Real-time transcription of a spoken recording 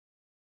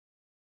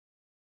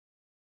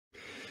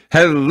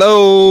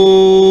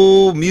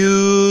Hello,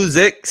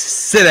 Music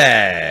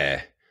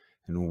City,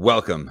 and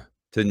welcome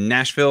to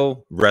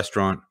Nashville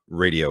Restaurant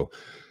Radio.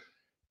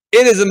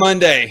 It is a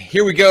Monday.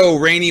 Here we go.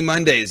 Rainy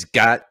Mondays.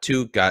 Got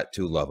to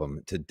love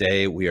them.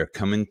 Today, we are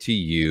coming to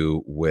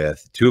you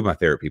with two of my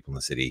favorite people in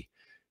the city,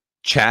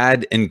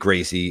 Chad and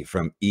Gracie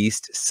from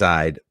East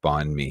Side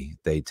Banh Mi.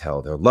 They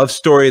tell their love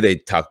story. They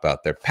talk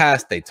about their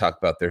past. They talk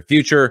about their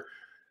future.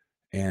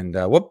 And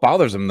what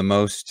bothers them the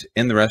most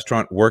in the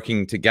restaurant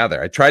working together.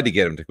 I tried to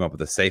get them to come up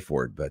with a safe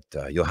word, but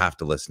you'll have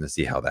to listen to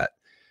see how that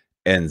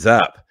ends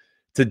up.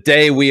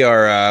 Today,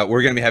 we're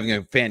going to be having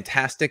a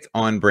fantastic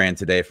on-brand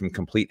today from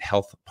Complete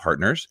Health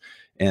Partners,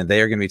 and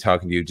they are going to be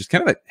talking to you just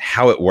kind of about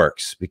how it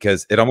works,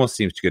 because it almost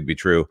seems too good to be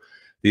true.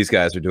 These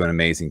guys are doing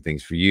amazing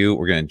things for you.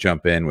 We're going to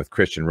jump in with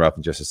Christian Ruff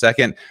in just a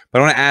second. But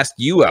I want to ask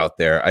you out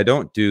there, I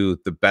don't do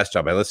the best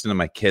job. I listen to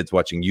my kids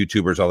watching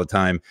YouTubers all the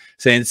time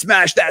saying,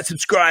 smash that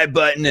subscribe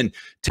button and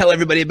tell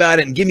everybody about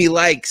it and give me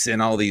likes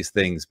and all these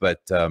things.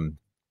 But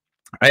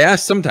I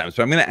ask sometimes,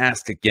 but I'm going to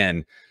ask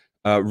again.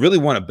 Really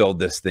want to build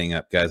this thing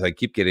up, guys. I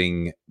keep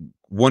getting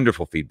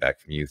wonderful feedback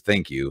from you.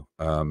 Thank you.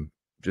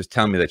 Just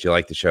tell me that you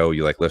like the show.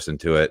 You like listening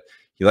to it.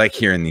 You like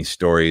hearing these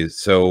stories.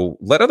 So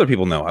let other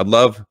people know. I'd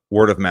love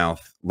word of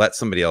mouth. Let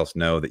somebody else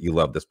know that you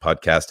love this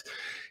podcast.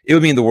 It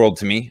would mean the world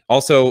to me.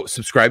 Also,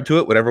 subscribe to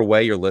it, whatever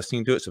way you're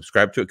listening to it.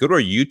 Subscribe to it. Go to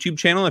our YouTube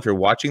channel if you're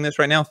watching this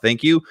right now.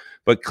 Thank you.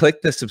 But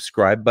click the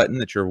subscribe button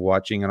that you're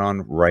watching it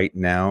on right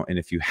now. And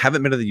if you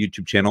haven't been to the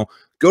YouTube channel,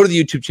 go to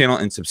the YouTube channel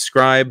and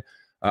subscribe.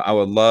 I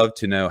would love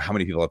to know how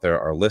many people out there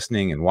are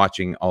listening and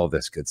watching all of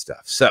this good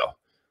stuff. So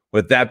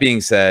with that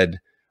being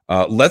said,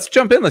 let's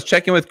jump in. Let's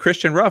check in with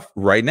Christian Ruff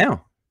right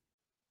now.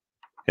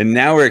 And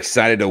now we're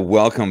excited to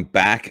welcome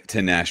back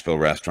to Nashville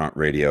Restaurant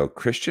Radio,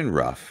 Christian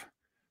Ruff,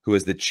 who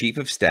is the Chief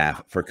of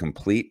Staff for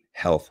Complete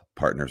Health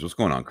Partners. What's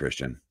going on,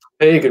 Christian?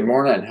 Hey, good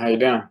morning. How you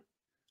doing?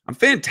 I'm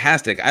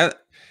fantastic.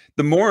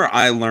 The more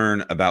I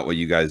learn about what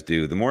you guys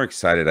do, the more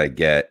excited I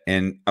get.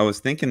 And I was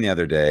thinking the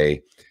other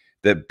day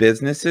that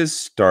businesses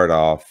start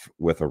off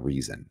with a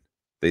reason.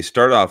 They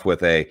start off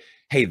with hey,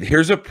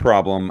 here's a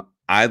problem.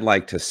 I'd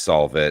like to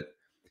solve it.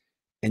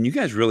 And you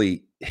guys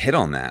really hit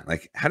on that.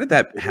 Like, how did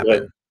that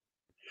happen?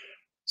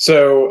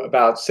 So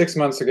about 6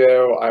 months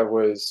ago, I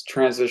was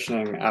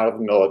transitioning out of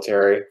the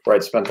military, where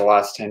I'd spent the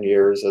last 10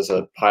 years as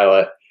a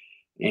pilot.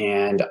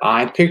 And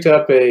I picked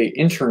up an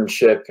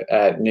internship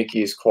at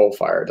Nikki's Coal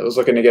Fired. I was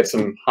looking to get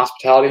some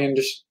hospitality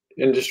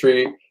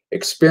industry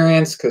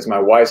experience because my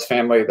wife's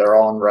family, they're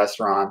all in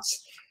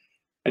restaurants.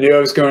 I knew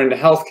I was going into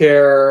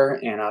healthcare,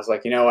 and I was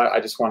like, you know what, I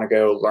just want to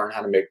go learn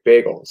how to make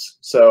bagels.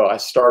 So I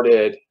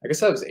started, I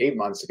guess that was 8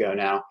 months ago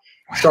now,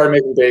 started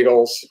making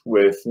bagels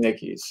with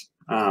Nikki's.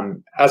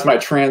 As my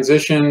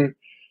transition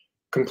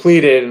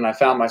completed and I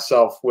found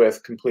myself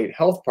with Complete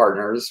Health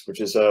Partners,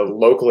 which is a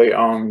locally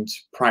owned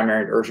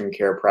primary and urgent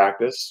care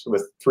practice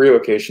with 3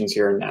 locations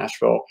here in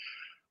Nashville,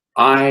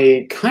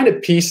 I kind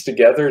of pieced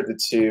together the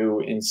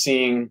two in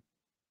seeing,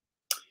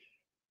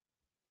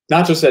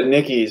 not just at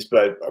Nikki's,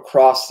 but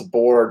across the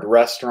board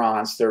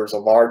restaurants, there was a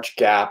large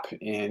gap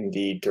in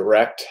the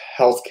direct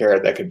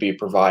healthcare that could be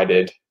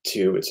provided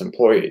to its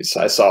employees.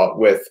 I saw it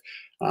with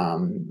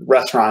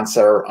restaurants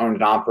that are owned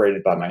and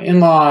operated by my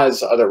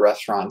in-laws, other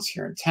restaurants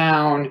here in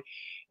town.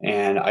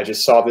 And I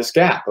just saw this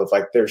gap of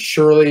like, there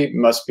surely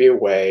must be a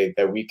way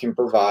that we can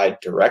provide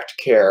direct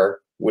care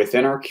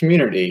within our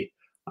community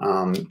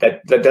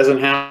that doesn't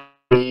have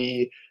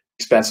the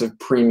expensive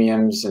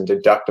premiums and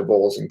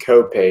deductibles and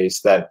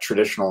co-pays that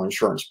traditional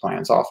insurance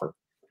plans offer.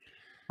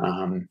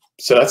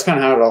 So that's kind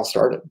of how it all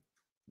started.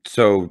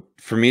 So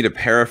for me to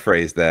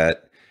paraphrase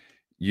that,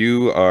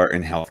 you are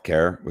in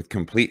healthcare with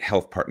Complete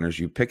Health Partners.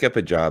 You pick up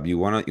a job. You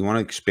want to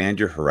expand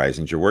your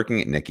horizons. You're working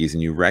at Nikki's,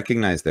 and you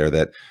recognize there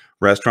that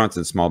restaurants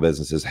and small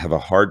businesses have a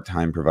hard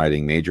time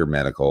providing major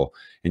medical,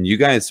 and you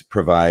guys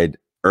provide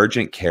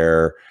urgent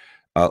care,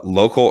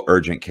 local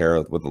urgent care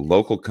with a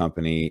local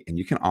company, and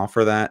you can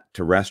offer that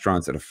to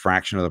restaurants at a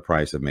fraction of the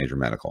price of major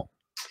medical.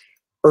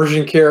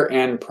 Urgent care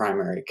and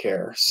primary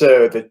care.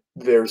 So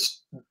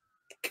there's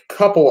a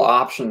couple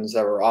options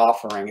that we're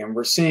offering, and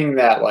we're seeing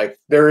that like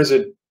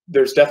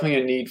there's definitely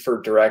a need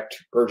for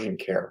direct urgent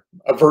care.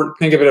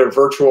 Think of it as a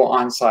virtual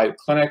on-site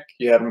clinic.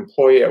 You have an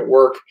employee at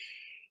work.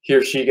 He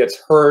or she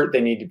gets hurt. They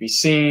need to be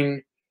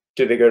seen.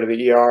 Do they go to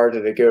the ER? Do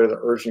they go to the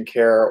urgent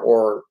care?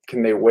 Or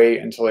can they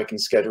wait until they can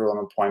schedule an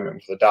appointment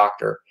with a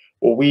doctor?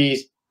 Well,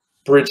 we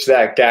bridge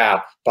that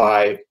gap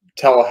by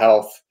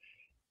telehealth.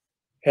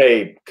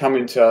 Hey, come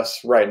into us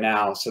right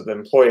now. So the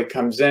employee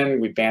comes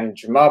in, we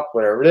bandage them up,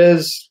 whatever it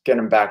is, get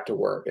them back to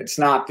work. It's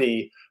not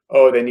they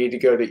need to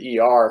go to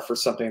ER for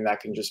something that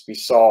can just be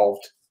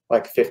solved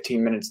like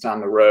 15 minutes down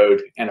the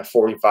road and a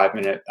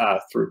 45-minute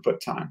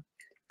throughput time.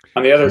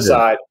 On the other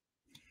side,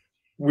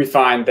 we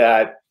find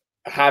that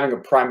having a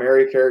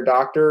primary care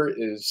doctor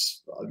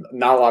is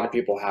not a lot of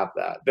people have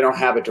that. They don't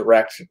have a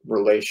direct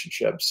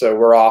relationship. So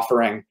we're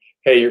offering,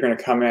 hey, you're going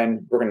to come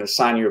in, we're going to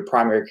assign you a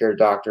primary care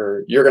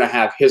doctor. You're going to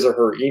have his or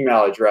her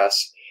email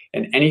address,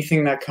 and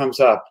anything that comes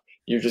up,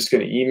 You're just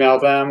going to email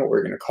them.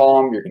 We're going to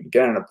call them. You're going to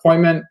get an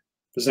appointment.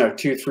 There's no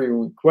 2-3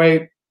 week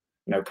wait,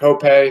 no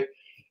copay,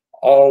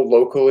 all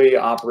locally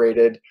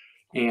operated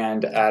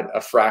and at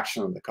a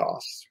fraction of the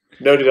cost.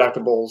 No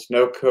deductibles,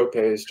 no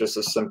copays, just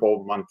a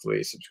simple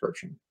monthly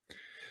subscription.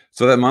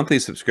 So that monthly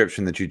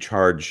subscription that you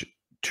charge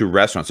to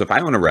restaurants. So if I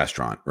own a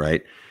restaurant,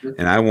 right,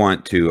 and I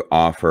want to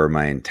offer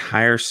my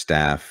entire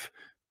staff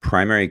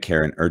primary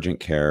care and urgent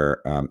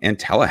care and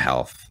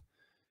telehealth,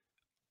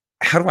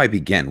 how do I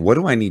begin? What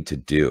do I need to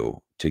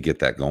do to get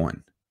that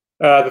going?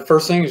 The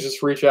first thing is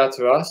just reach out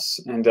to us.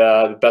 And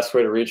the best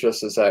way to reach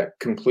us is at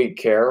Complete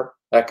Care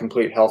at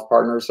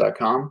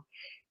CompleteHealthPartners.com.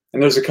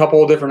 And there's a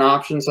couple of different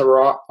options that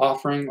we're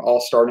offering, all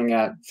starting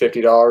at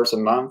 $50 a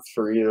month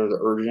for either the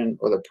urgent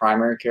or the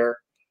primary care.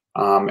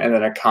 And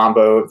then a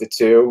combo of the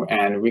two,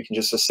 and we can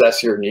just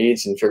assess your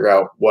needs and figure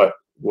out what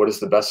is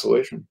the best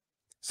solution.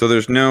 So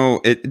there's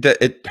no,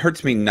 it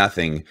hurts me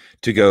nothing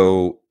to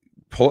go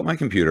pull up my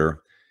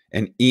computer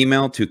and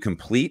email to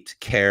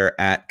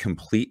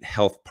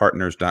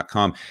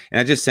completecare@completehealthpartners.com. And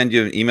I just send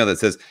you an email that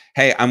says,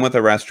 hey, I'm with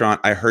a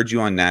restaurant. I heard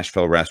you on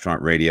Nashville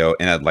Restaurant Radio,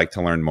 and I'd like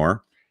to learn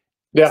more.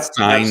 Yeah.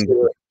 Signed,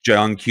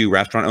 John Q,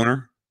 restaurant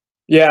owner.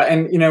 Yeah,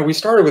 and we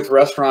started with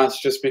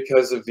restaurants just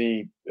because of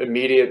the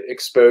immediate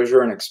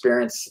exposure and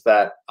experience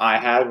that I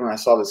had when I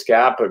saw this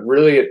gap, but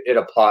really it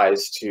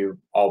applies to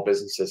all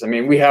businesses. I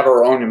mean, we have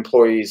our own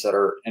employees that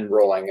are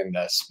enrolling in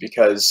this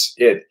because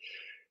it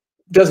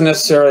doesn't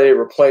necessarily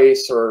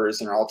replace or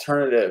is an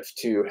alternative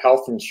to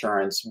health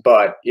insurance,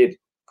 but it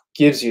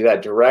gives you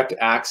that direct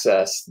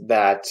access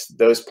that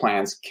those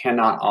plans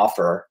cannot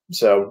offer.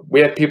 So we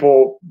have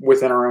people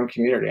within our own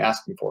community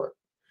asking for it.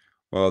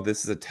 Well,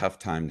 this is a tough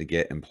time to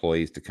get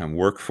employees to come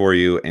work for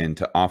you, and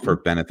to offer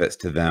benefits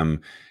to them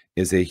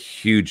is a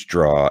huge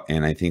draw.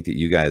 And I think that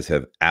you guys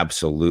have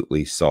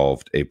absolutely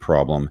solved a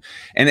problem.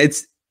 And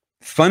it's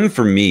fun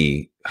for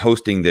me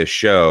hosting this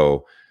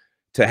show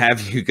to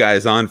have you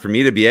guys on, for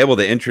me to be able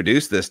to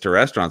introduce this to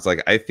restaurants.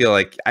 Like, I feel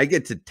like I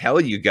get to tell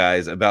you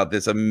guys about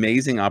this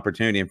amazing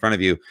opportunity in front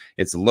of you.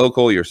 It's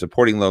local, you're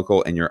supporting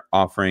local, and you're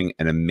offering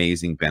an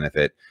amazing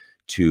benefit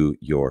to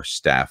your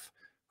staff.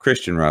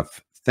 Christian Ruff,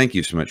 thank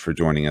you so much for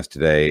joining us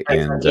today.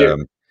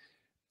 And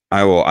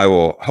I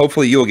will,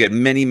 hopefully you will get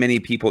many, many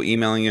people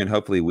emailing you, and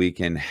hopefully we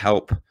can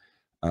help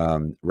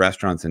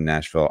restaurants in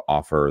Nashville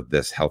offer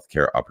this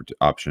healthcare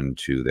option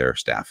to their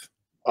staff.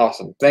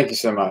 Awesome. Thank you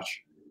so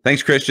much.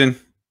 Thanks, Christian.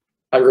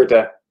 Have a great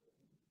day.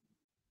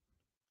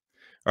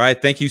 All right.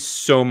 Thank you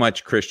so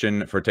much,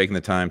 Christian, for taking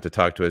the time to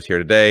talk to us here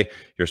today.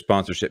 Your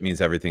sponsorship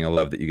means everything. I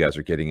love that you guys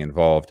are getting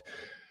involved.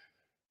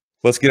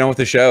 Let's get on with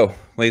the show.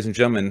 Ladies and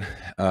gentlemen,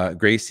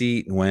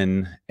 Gracie,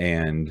 Nguyen,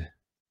 and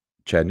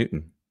Chad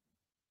Newton.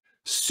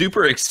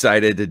 Super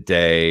excited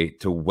today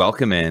to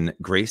welcome in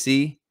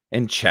Gracie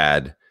and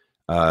Chad.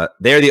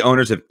 They are the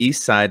owners of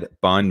Eastside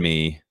Banh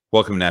Mi.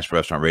 Welcome to Nashville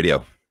Restaurant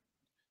Radio.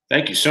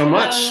 Thank you so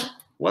much.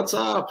 What's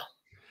up?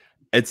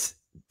 It's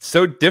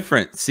so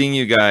different seeing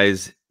you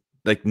guys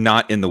like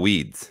not in the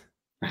weeds.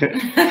 That's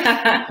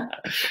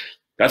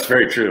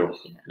very true.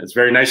 It's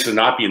very nice to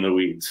not be in the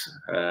weeds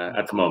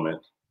at the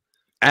moment.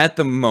 At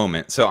the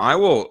moment. So I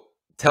will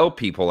tell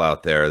people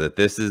out there that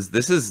this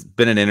has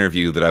been an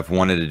interview that I've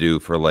wanted to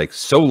do for like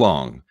so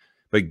long,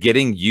 but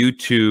getting you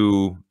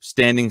two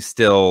standing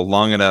still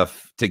long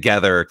enough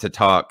together to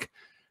talk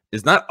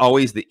is not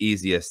always the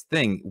easiest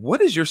thing. What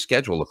does your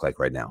schedule look like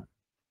right now?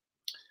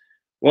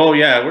 Well,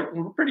 yeah,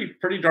 we're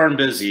pretty darn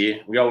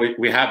busy.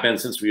 We have been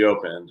since we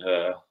opened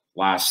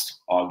last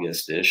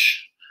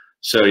August-ish.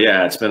 So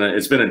yeah, it's been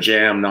a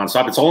jam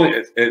nonstop.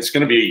 It's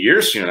going to be a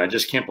year soon. I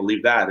just can't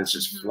believe that. It's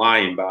just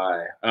flying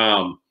by.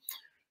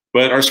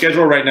 But our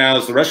schedule right now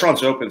is the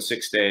restaurant's open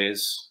 6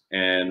 days,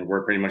 and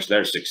we're pretty much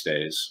there 6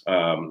 days.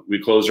 We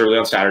close early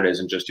on Saturdays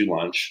and just do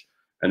lunch,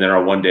 and then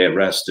our 1 day of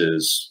rest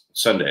is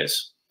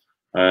Sundays.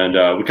 And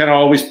we kind of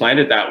always planned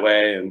it that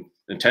way, and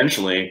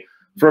intentionally,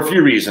 for a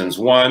few reasons.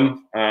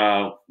 One,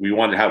 we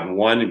wanted to have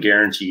one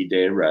guaranteed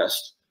day of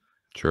rest.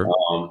 Sure.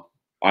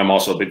 I'm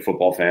also a big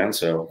football fan,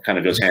 so kind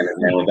of goes hand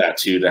in hand with that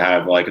too, to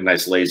have like a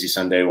nice lazy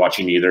Sunday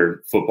watching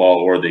either football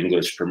or the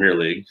English Premier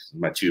League,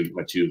 my two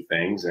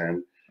things.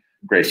 And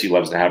Gracie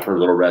loves to have her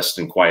little rest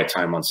and quiet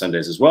time on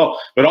Sundays as well.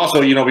 But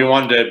also, we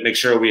wanted to make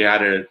sure we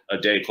had a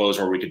day closed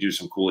where we could do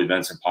some cool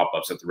events and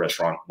pop-ups at the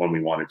restaurant when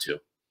we wanted to.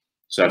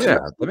 So that's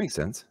that makes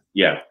sense.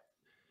 Yeah.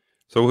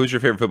 So who's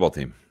your favorite football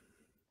team?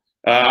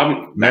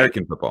 I'm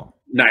American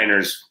football.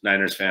 Niners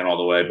fan all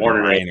the way. Born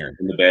and raised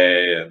in the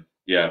Bay, and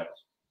yeah.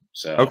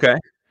 So okay.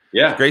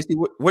 Yeah. Gracie,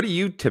 what do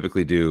you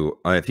typically do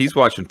if he's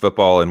watching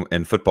football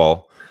and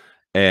football,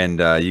 and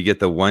you get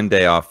the 1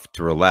 day off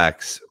to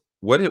relax?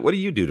 What do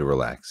you do to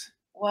relax?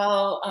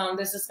 Well,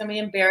 this is going to be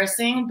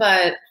embarrassing,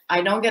 but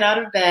I don't get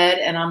out of bed,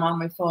 and I'm on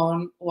my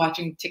phone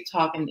watching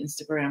TikTok and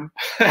Instagram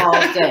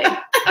all day.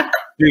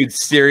 Dude,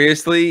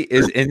 seriously,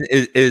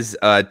 is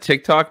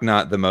TikTok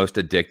not the most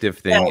addictive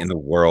thing in the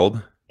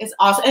world? It's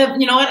awesome.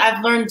 And you know what?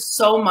 I've learned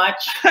so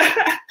much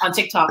on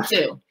TikTok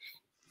too.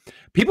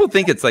 People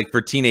think it's like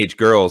for teenage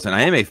girls, and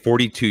I am a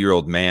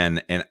 42-year-old man,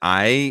 and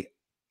I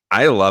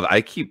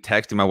I keep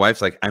texting. My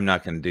wife's like, I'm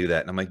not going to do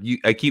that. And I'm like,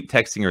 I keep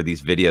texting her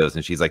these videos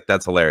and she's like,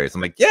 that's hilarious.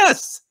 I'm like,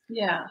 yes.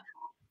 Yeah.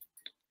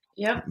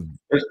 Yep.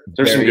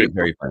 There's some good,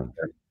 very funny.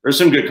 There's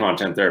some good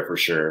content there for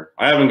sure.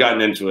 I haven't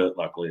gotten into it,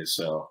 luckily.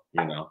 So,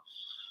 you know.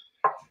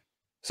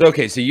 So,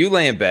 okay. So you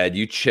lay in bed,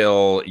 you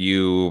chill,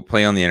 you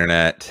play on the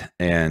internet,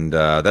 and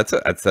that's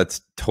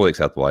totally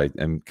acceptable. I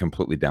am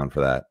completely down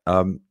for that.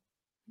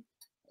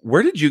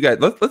 Where did you guys,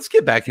 let's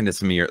get back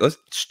into let's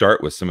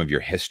start with some of your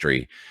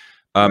history.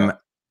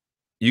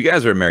 You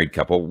guys are a married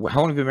couple. How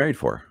long have you been married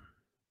for?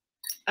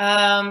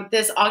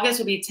 This August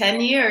will be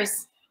 10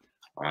 years.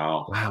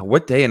 Wow. Wow.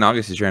 What day in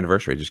August is your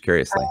anniversary? Just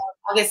curiously.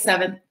 August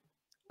 7th.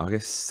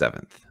 August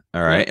 7th.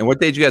 All right. And what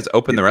day did you guys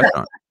open the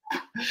restaurant?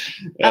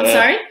 I'm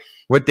sorry?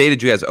 What day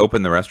did you guys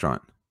open the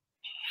restaurant?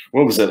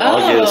 What was it?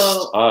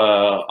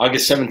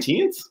 August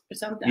 17th? Or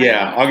something.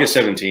 Yeah, August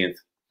 17th.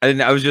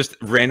 I was just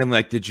randomly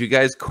like, did you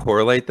guys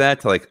correlate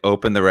that to like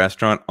open the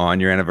restaurant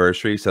on your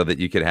anniversary so that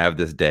you could have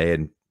this day?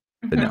 And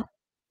no.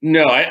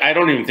 No, I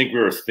don't even think we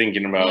were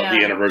thinking about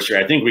the anniversary.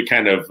 I think we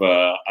kind of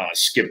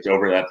skipped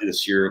over that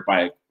this year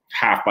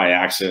half by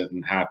accident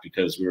and half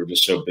because we were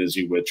just so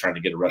busy with trying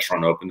to get a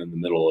restaurant open in the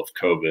middle of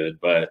COVID.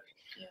 But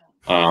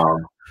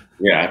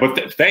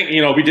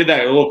we did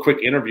that little quick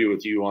interview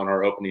with you on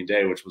our opening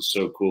day, which was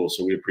so cool.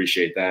 So we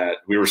appreciate that.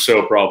 We were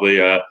so probably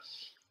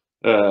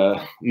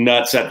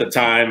nuts at the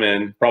time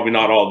and probably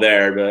not all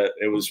there, but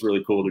it was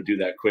really cool to do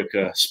that quick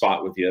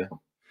spot with you.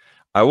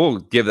 I will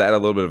give that a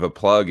little bit of a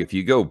plug. If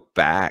you go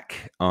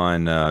back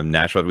on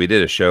Nashville, we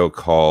did a show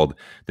called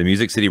the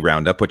Music City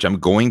Roundup, which I'm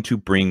going to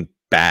bring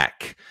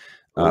back.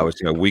 Which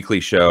is a weekly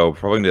show,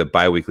 probably a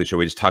bi-weekly show.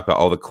 We just talk about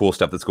all the cool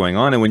stuff that's going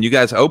on. And when you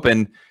guys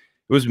opened,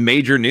 it was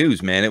major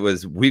news, man.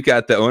 We've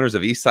got the owners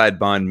of Eastside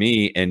Banh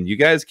Mi, and you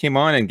guys came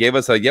on and gave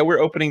us we're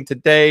opening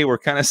today. We're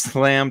kind of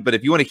slammed. But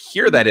if you want to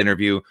hear that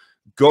interview,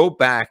 go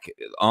back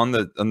on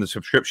the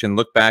subscription,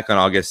 look back on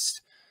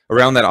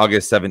around that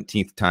August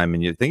 17th time,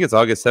 and you think it's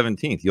August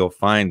 17th, you'll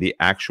find the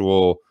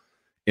actual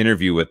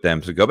interview with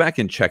them. So go back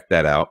and check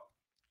that out.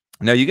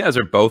 Now, you guys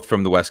are both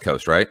from the West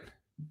Coast, right?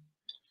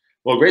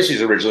 Well,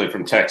 Gracie's originally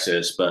from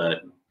Texas,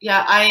 but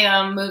yeah,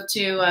 I moved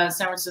to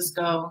San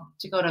Francisco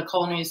to go to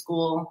culinary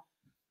school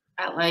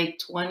at like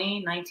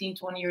 20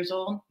 years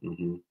old.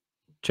 Mm-hmm.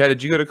 Chad,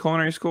 did you go to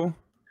culinary school?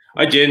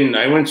 I didn't.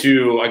 I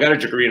got a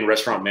degree in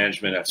restaurant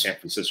management at San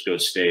Francisco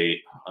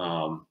State,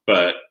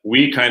 but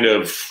we kind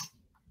of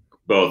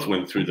both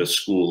went through the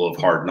school of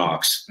hard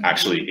knocks,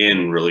 actually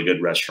in really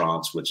good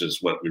restaurants, which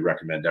is what we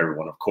recommend to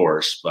everyone, of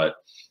course. But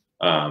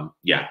so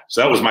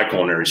that was my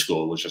culinary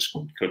school, was just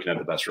cooking at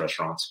the best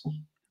restaurants.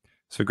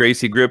 So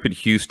Gracie grew up in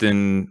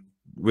Houston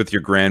with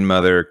your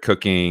grandmother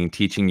cooking,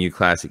 teaching you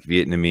classic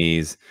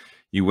Vietnamese.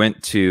 You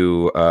went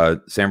to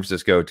San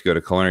Francisco to go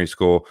to culinary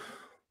school.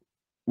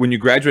 When you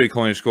graduated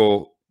culinary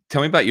school,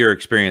 tell me about your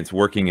experience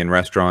working in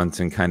restaurants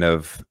and kind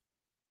of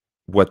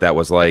what that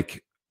was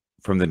like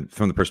from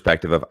the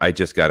perspective of, I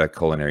just got a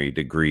culinary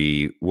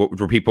degree. What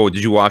were people,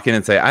 did you walk in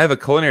and say, I have a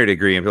culinary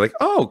degree, and be like,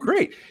 oh,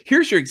 great,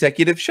 here's your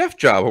executive chef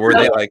job? Or were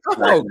they like,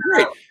 oh,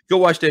 great, go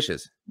wash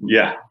dishes?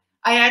 Yeah.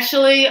 I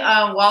actually,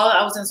 while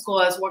I was in school,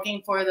 I was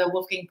working for the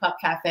Wolfgang Puck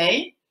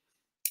Cafe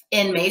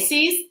in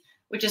Macy's,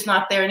 which is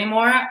not there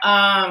anymore.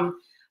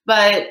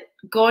 But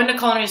going to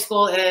culinary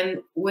school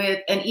and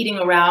eating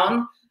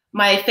around,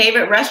 my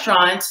favorite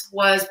restaurant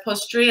was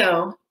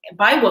Postrio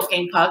by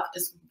Wolfgang Puck.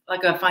 It's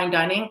like a fine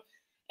dining.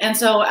 And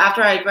so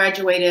after I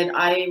graduated,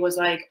 I was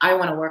like, I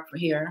want to work for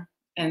here.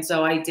 And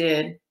so I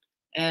did,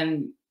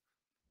 and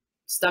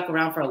stuck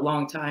around for a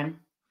long time.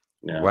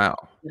 Yeah.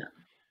 Wow. Yeah.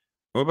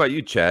 What about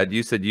you, Chad?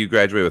 You said you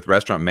graduated with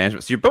restaurant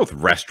management. So you're both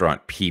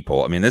restaurant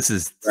people. I mean, this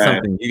is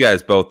something you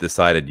guys both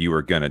decided you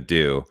were going to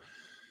do.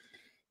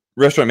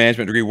 Restaurant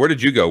management degree. Where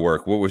did you go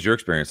work? What was your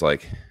experience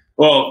like?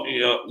 Well,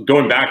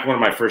 going back, one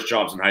of my first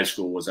jobs in high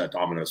school was at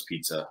Domino's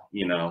Pizza.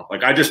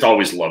 I just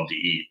always loved to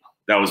eat.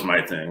 That was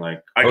my thing.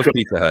 Like, I cooked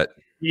Pizza Hut.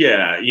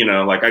 Yeah,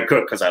 I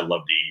cook because I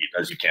love to eat,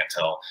 as you can't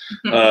tell.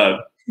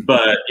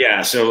 But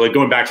yeah, so like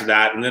going back to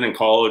that, and then in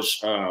college,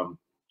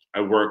 I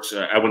went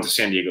to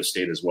San Diego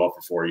State as well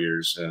for 4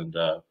 years, and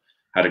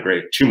had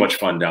too much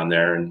fun down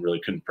there, and really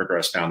couldn't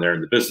progress down there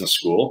in the business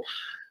school.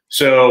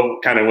 So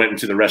kind of went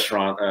into the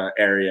restaurant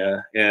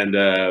area, and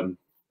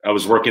I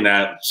was working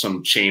at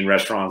some chain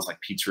restaurants like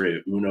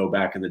Pizzeria Uno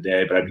back in the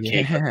day, but I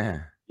became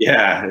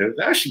it was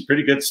actually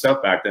pretty good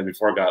stuff back then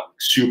before I got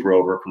super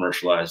over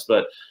commercialized.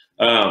 But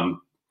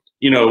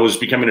was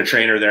becoming a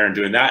trainer there and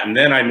doing that. And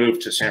then I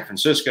moved to San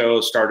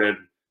Francisco, started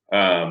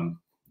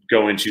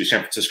going to San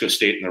Francisco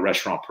State in the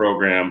restaurant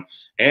program.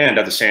 And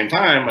at the same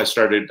time,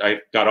 I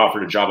got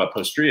offered a job at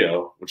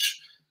Postrio,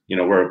 which,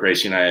 where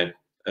Gracie and I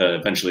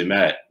eventually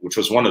met, which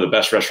was one of the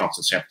best restaurants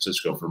in San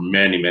Francisco for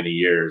many, many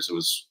years. It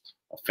was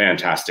a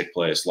fantastic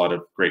place. A lot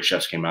of great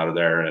chefs came out of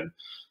there,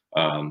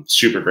 and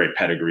super great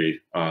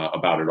pedigree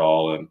about it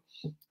all. And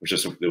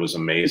it was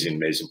amazing,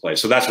 amazing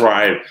place. So that's where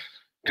I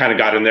kind of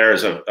got in there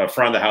as a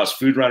front of the house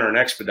food runner and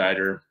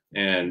expediter.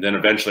 And then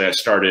eventually I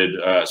started,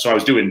 so I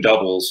was doing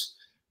doubles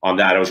on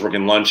that. I was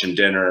working lunch and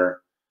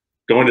dinner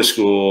going to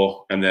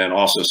school, and then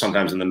also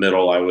sometimes in the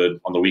middle,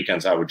 on the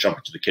weekends, I would jump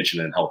into the kitchen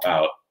and help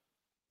out.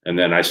 And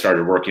then I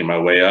started working my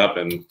way up,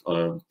 and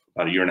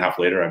about a year and a half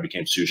later, I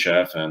became sous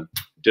chef and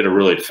did a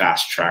really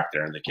fast track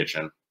there in the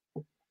kitchen.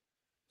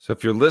 So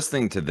if you're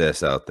listening to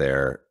this out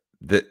there,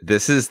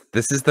 this is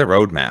the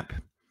roadmap.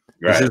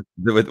 Right. This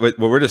is what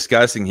we're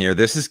discussing here.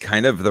 This is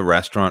kind of the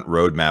restaurant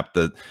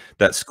roadmap,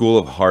 that school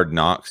of hard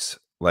knocks,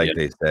 like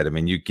they said. I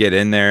mean, you get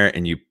in there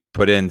and you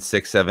put in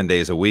 6-7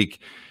 days a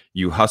week,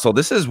 you hustle.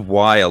 This is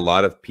why a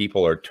lot of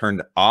people are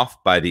turned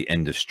off by the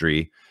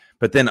industry.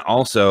 But then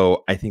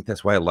also, I think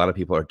that's why a lot of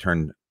people are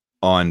turned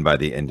on by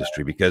the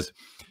industry, because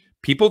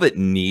people that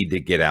need to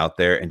get out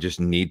there and just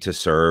need to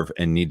serve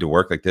and need to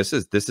work, like this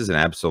is an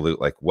absolute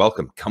like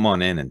welcome. Come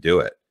on in and do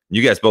it.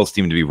 You guys both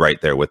seem to be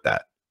right there with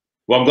that.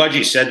 Well, I'm glad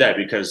you said that,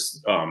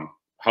 because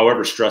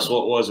however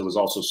stressful it was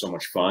also so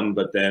much fun.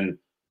 But then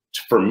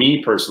for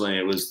me personally,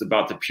 it was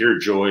about the pure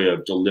joy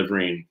of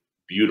delivering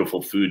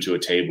beautiful food to a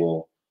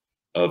table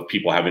of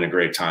people having a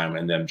great time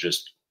and them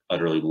just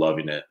utterly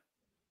loving it.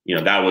 You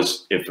know, that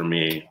was it for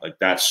me. Like,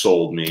 that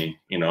sold me.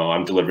 You know,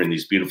 I'm delivering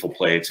these beautiful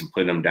plates and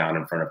putting them down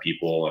in front of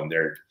people, and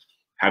they're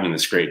having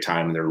this great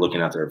time, and they're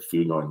looking at their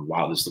food going,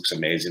 wow, this looks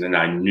amazing. And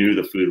I knew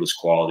the food was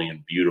quality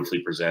and beautifully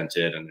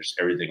presented, and there's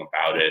everything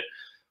about it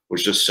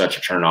was just such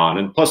a turn on.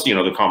 And plus, you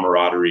know, the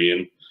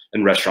camaraderie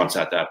and restaurants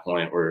at that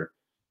point were,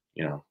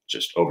 you know,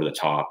 just over the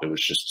top. It was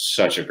just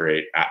such a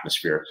great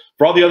atmosphere.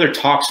 For all the other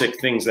toxic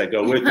things that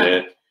go with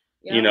it,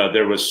 you know,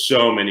 there was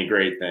so many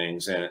great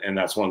things. And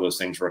that's one of those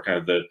things where kind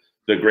of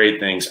the great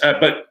things.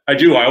 But I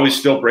always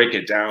still break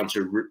it down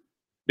to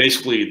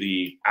basically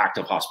the act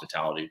of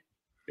hospitality.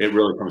 It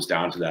really comes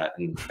down to that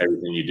in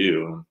everything you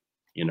do.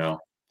 You know,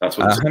 that's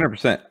what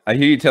 100%. I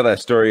hear you tell that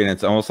story, and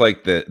it's almost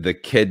like the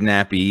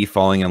kidnappee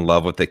falling in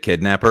love with the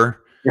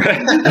kidnapper.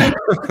 Listen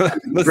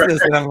to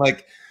this, and I'm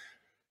like,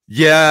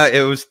 yeah,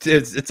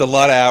 it's a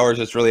lot of hours.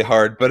 It's really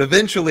hard, but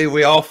eventually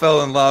we all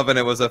fell in love, and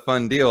it was a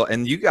fun deal.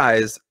 And you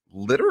guys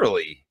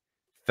literally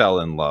fell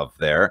in love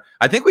there.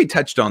 I think we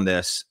touched on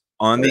this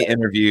on the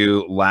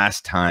interview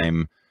last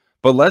time,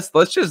 but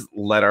let's just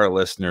let our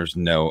listeners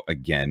know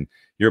again.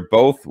 You're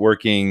both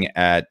working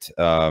at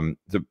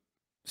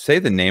say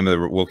the name of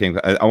the working.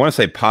 I want to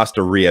say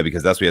Posteria,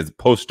 because that's what it has.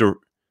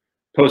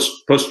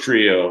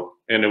 Postrio,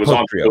 and it was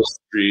on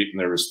Post Street, and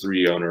there was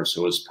 3 owners,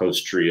 so it was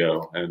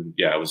Postrio, and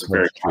yeah, it was a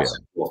very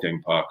classic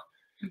Wolfgang Puck.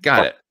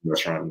 Got it.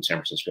 Restaurant in San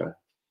Francisco.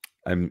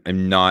 I'm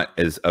not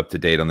as up to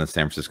date on the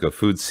San Francisco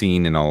food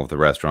scene and all of the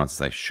restaurants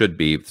as I should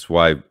be. That's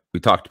why we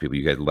talk to people.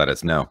 You guys let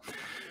us know.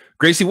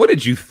 Gracie, what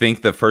did you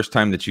think the first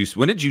time that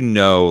when did you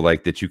know,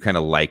 like, that you kind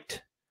of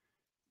liked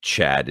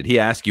Chad? Did he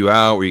ask you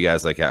out? Were you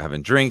guys like out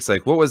having drinks?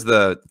 Like, what was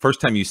the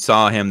first time you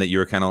saw him that you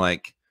were kind of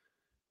like,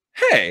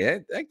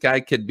 hey, that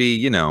guy could be,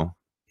 you know,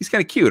 he's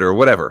kind of cute or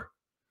whatever?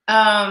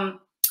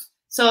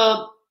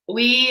 So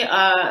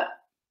I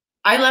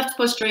left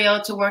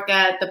Postrio to work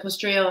at the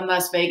Postrio in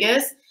Las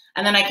Vegas.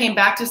 And then I came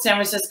back to San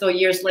Francisco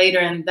years later,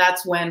 and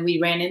that's when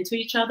we ran into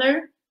each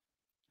other.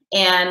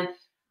 And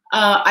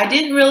I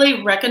didn't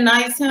really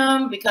recognize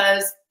him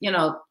because, you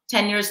know,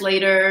 10 years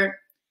later,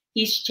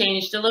 he's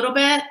changed a little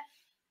bit.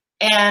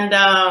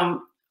 And,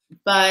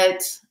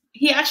 but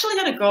he actually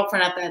had a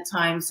girlfriend at that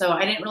time, so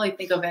I didn't really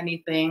think of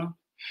anything.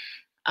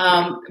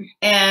 But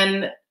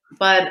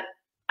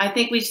I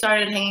think we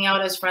started hanging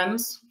out as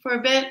friends for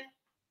a bit,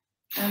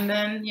 and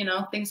then, you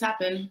know, things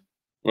happen.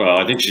 Well,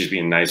 I think she's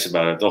being nice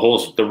about it.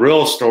 The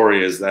real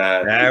story is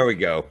that, there we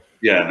go.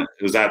 Yeah,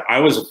 it was that I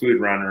was a food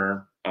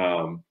runner.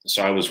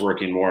 So I was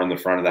working more in the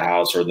front of the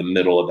house, or the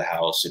middle of the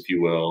house, if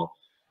you will.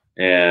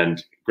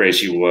 And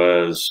Gracie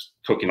was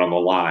cooking on the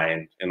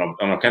line, and on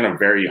a kind of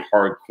very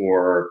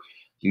hardcore,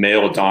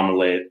 male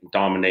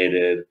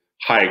dominated,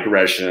 high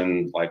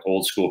aggression, like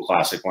old school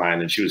classic line.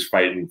 And she was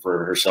fighting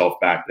for herself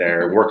back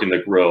there, working the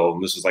grill.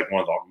 And this is like one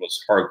of the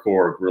most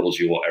hardcore grills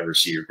you will ever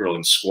see. You're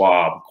grilling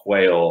squab,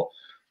 quail,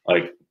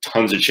 like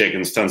tons of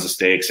chickens, tons of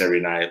steaks every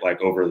night,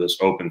 like over this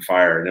open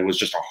fire. And it was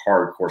just a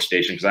hardcore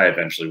station, because I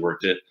eventually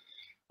worked it.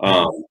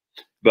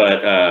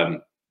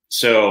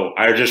 So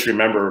I just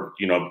remember,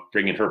 you know,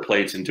 bringing her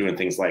plates and doing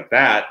things like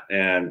that.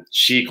 And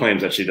she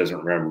claims that she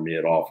doesn't remember me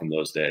at all from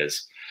those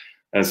days.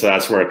 And so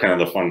that's where kind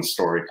of the fun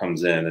story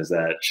comes in, is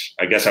that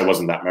I guess I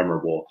wasn't that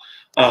memorable.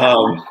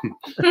 But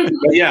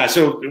yeah,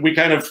 so we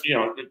kind of, you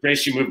know,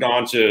 Gracie moved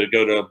on to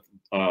go to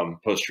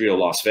Postrio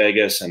Las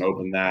Vegas and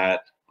open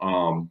that.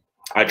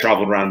 I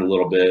traveled around a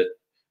little bit.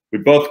 We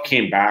both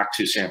came back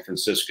to San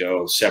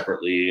Francisco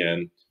separately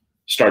and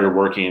started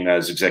working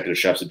as executive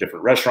chefs at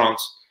different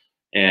restaurants.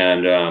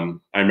 And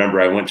I remember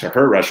I went to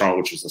her restaurant,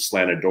 which was the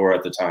Slanted Door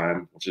at the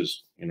time, which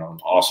is, you know, an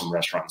awesome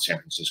restaurant in San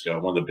Francisco,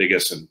 one of the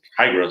biggest and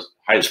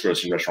highest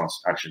grossing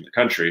restaurants actually in the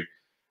country,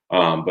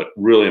 but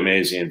really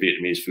amazing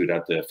Vietnamese food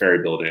at the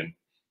Ferry Building,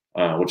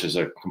 which is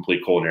a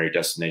complete culinary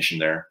destination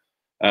there.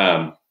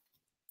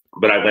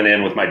 But I went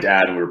in with my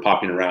dad, and we were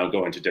popping around,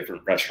 going to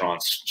different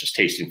restaurants, just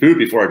tasting food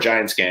before a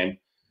Giants game.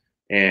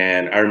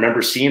 And I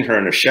remember seeing her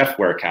in a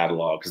chefware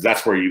catalog, because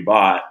that's where you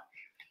bought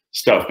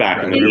stuff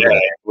back in the day.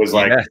 It was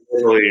like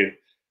literally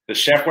the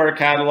chefware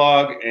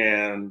catalog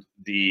and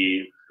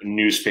the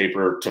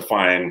newspaper to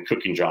find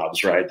cooking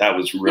jobs, right? That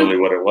was really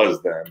what it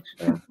was then.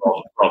 And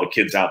for all the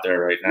kids out there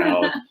right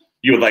now,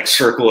 you would like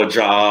circle a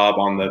job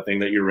on the thing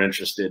that you were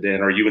interested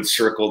in, or you would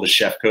circle the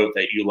chef coat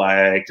that you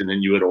liked, and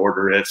then you would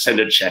order it, send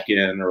a check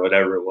in or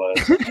whatever it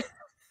was.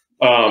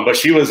 But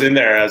she was in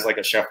there as like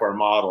a chefware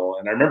model.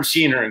 And I remember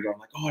seeing her and going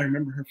like, oh, I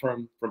remember her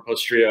from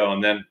Post Trio.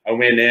 And then I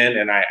went in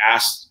and I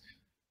asked,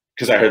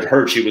 because I had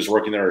heard she was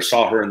working there or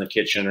saw her in the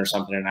kitchen or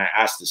something. And I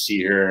asked to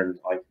see her, and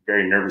like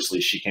very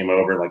nervously, she came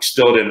over, like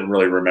still didn't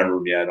really remember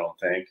me, I don't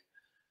think.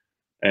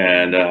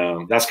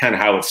 And that's kind of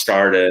how it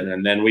started.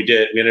 And then we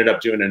ended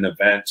up doing an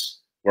event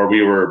where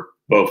we were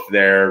both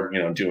there, you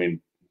know,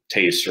 doing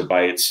tastes or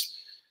bites.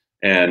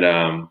 And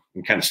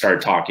we kind of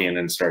started talking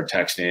and started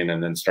texting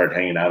and then started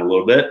hanging out a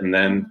little bit. And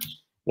then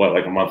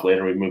like a month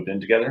later, we moved in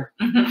together.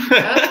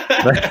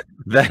 that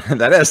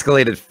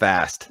escalated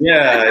fast.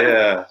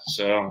 Yeah.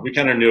 So we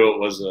kind of knew it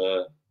was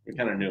a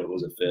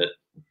fit.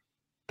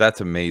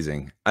 That's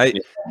amazing.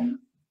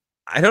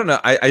 I don't know.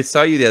 I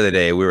saw you the other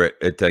day. We were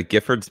at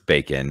Gifford's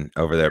Bacon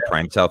over there at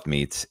Prime South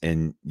Meats,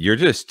 and you're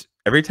just,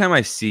 every time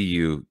I see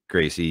you,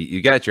 Gracie,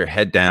 you got your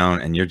head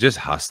down and you're just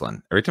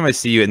hustling. Every time I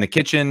see you in the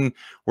kitchen,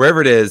 wherever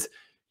it is,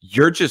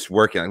 you're just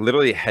working, like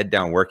literally head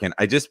down working.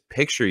 I just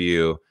picture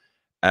you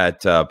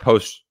at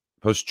Post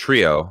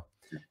Trio,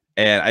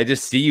 and I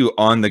just see you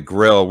on the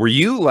grill. Were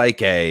you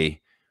like a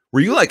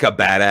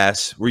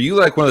badass? Were you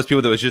like one of those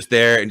people that was just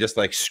there and just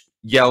like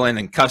yelling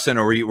and cussing,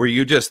 or were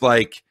you just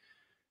like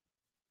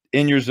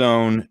in your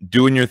zone,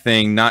 doing your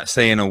thing, not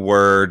saying a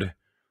word?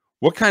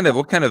 What kind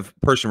of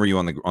person were you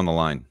on the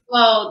line?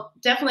 Well,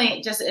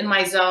 definitely just in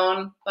my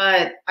zone,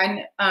 but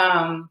I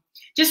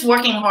just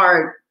working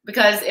hard,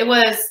 because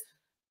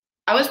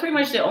I was pretty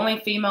much the only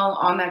female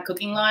on that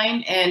cooking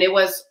line, and it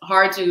was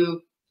hard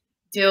to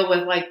deal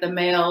with like the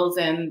males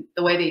and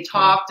the way they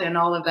talked and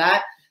all of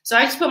that. So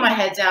I just put my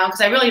head down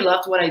because I really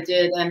loved what I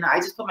did, and I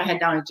just put my head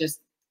down and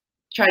just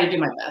try to do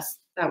my best.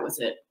 That was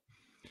it.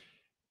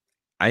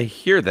 I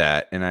hear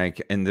that,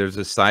 and there's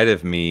a side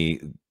of me,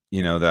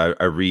 you know, that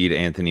I read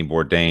Anthony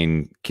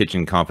Bourdain,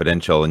 Kitchen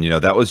Confidential, and you know,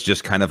 that was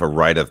just kind of a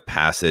rite of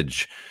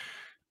passage,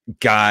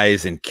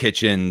 guys in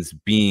kitchens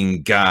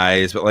being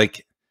guys, but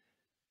like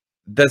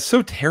that's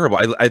so terrible.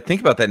 I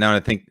think about that now, and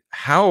I think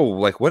how,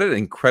 like, what an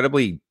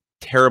incredibly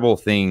terrible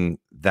thing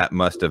that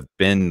must have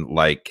been.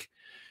 Like,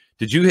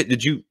 did you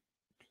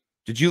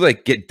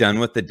like get done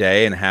with the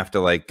day and have to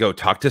like go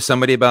talk to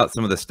somebody about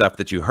some of the stuff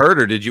that you heard,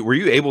 or were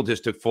you able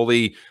just to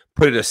fully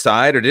put it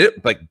aside, or did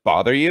it like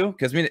bother you?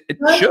 Because I mean, it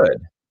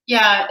should.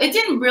 Yeah, it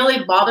didn't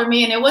really bother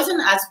me, and it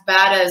wasn't as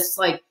bad as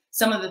like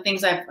some of the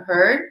things I've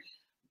heard,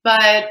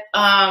 but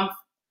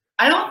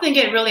I don't think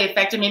it really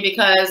affected me,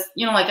 because,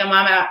 you know, like I'm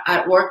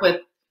at work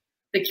with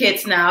the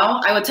kids now,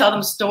 I would tell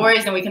them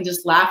stories and we can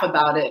just laugh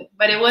about it,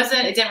 but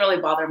it didn't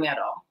really bother me at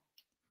all.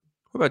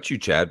 What about you,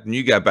 Chad? When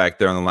you got back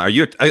there on the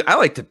line, I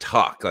like to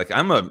talk. Like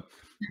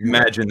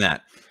imagine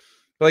that.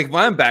 Like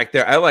when I'm back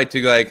there, I like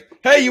to go like,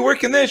 hey, you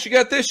working this? You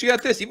got this? You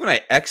got this? Even when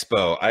I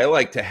expo, I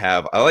like to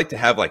have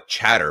like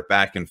chatter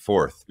back and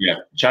forth. Yeah,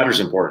 chatter's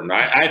important.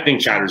 I think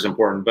chatter's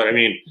important, but I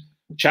mean,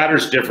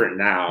 chatter's different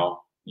now.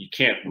 You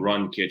can't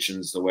run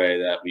kitchens the way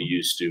that we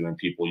used to and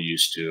people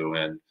used to.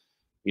 And,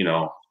 you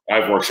know,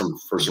 I've worked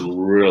for some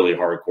really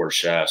hardcore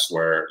chefs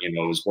where, you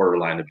know, it was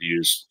borderline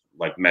abuse,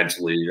 like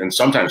mentally and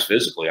sometimes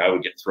physically. I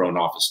would get thrown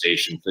off a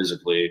station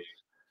physically,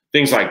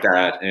 things like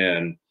that.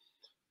 And,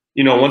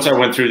 you know, once I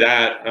went through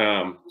that,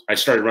 I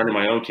started running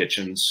my own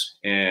kitchens,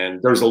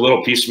 and there was a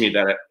little piece of me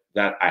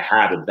that I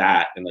had of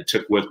that and I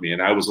took with me.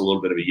 And I was a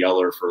little bit of a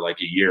yeller for like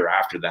a year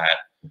after that.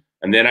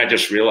 And then I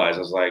just realized,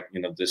 I was like,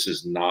 you know, this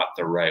is not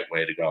the right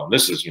way to go. And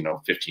this is, you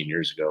know, 15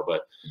 years ago,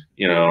 but,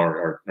 you know,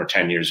 or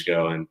 10 years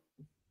ago. And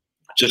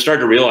just started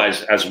to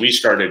realize as we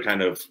started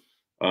kind of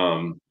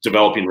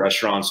developing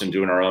restaurants and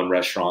doing our own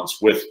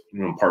restaurants with,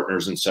 you know,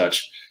 partners and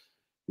such,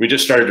 we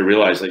just started to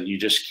realize that you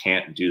just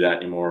can't do that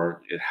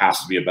anymore. It has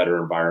to be a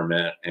better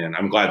environment. And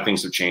I'm glad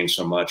things have changed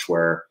so much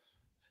where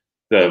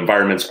the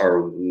environments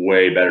are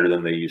way better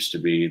than they used to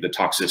be. The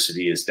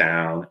toxicity is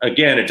down.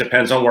 Again, it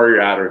depends on where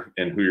you're at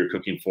and who you're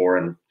cooking for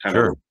and kind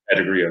of the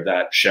pedigree of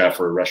that chef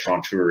or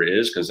restaurateur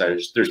is, because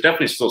there's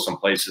definitely still some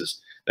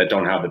places that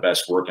don't have the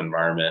best work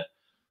environment.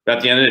 But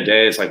at the end of the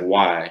day, it's like,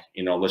 why?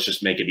 You know, let's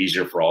just make it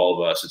easier for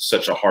all of us. It's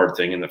such a hard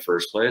thing in the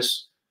first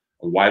place.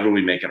 Why would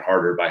we make it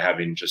harder by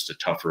having just a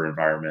tougher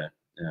environment?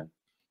 Yeah.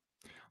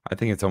 I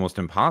think it's almost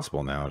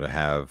impossible now to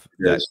have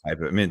that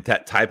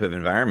type of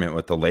environment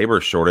with the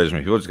labor shortage. I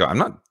mean, people just go, I'm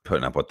not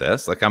putting up with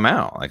this. Like, I'm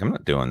out. Like, I'm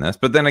not doing this.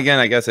 But then again,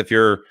 I guess if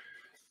you're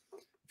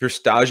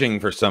staging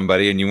for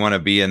somebody and you want to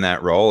be in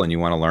that role and you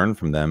want to learn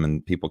from them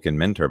and people can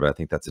mentor, but I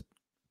think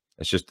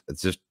it's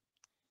just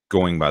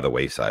going by the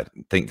wayside.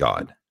 Thank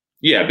God.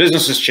 Yeah,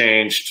 business has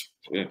changed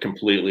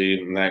completely,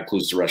 and that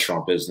includes the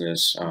restaurant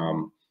business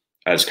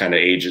as kind of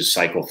ages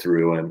cycle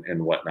through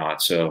and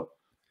whatnot. So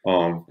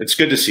it's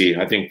good to see.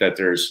 I think that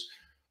there's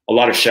a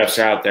lot of chefs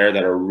out there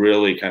that are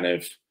really kind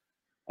of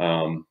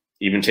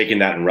even taking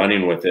that and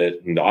running with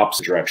it in the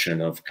opposite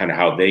direction of kind of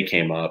how they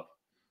came up,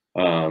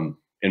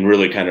 and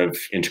really kind of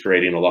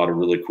integrating a lot of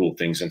really cool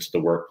things into the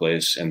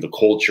workplace and the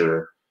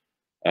culture,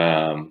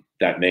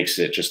 that makes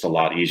it just a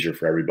lot easier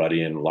for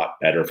everybody and a lot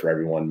better for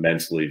everyone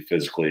mentally,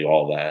 physically,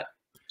 all that.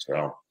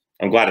 So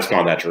I'm glad it's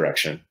gone that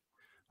direction.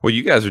 Well,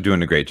 you guys are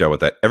doing a great job with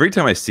that. Every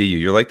time I see you,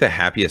 you're like the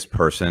happiest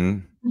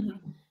person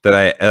that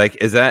I like.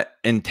 Is that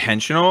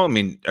intentional? I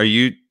mean, are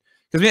you,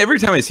 because I mean, every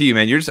time I see you,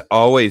 man, you're just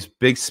always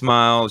big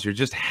smiles. You're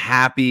just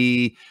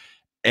happy.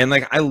 And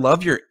like, I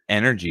love your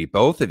energy,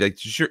 both of you. Like,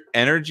 just your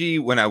energy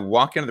when I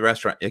walk into the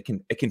restaurant, it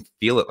can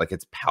feel it, like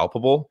it's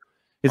palpable.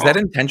 Is that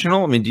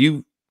intentional? I mean, do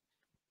you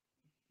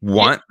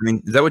want, I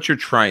mean, is that what you're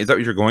trying? Is that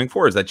what you're going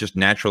for? Or is that just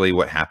naturally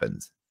what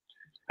happens?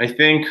 I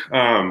think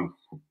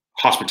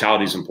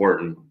hospitality is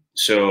important.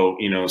 So,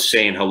 you know,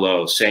 saying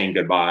hello, saying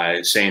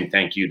goodbye, saying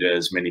thank you to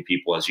as many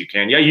people as you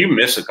can. Yeah, you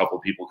miss a couple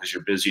of people because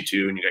you're busy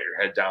too, and you got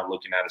your head down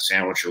looking at a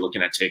sandwich or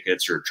looking at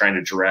tickets or trying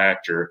to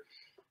direct or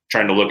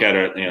trying to look at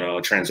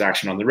a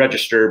transaction on the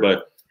register.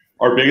 But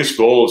our biggest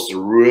goal is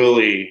to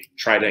really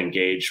try to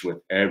engage with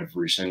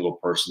every single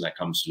person that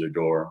comes to the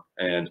door.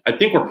 And I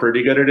think we're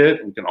pretty good at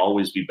it. We can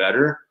always be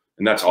better.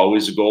 And that's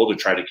always a goal, to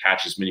try to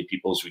catch as many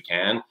people as we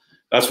can.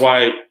 That's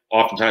why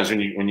oftentimes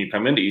when you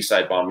come into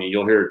Eastside Banh Mi,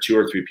 you'll hear 2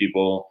 or 3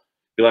 people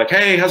be like,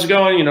 hey, how's it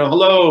going? You know,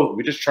 hello.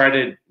 We just try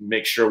to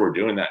make sure we're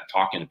doing that and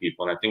talking to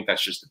people. And I think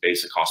that's just the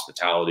basic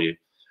hospitality.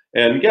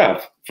 And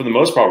yeah, for the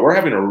most part, we're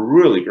having a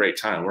really great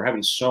time. We're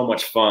having so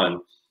much fun.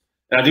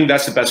 And I think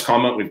that's the best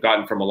comment we've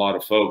gotten from a lot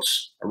of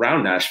folks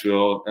around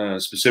Nashville,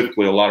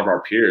 specifically a lot of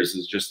our peers,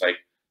 is just like,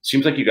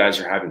 seems like you guys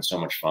are having so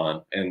much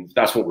fun. And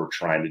that's what we're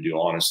trying to do,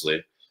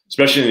 honestly,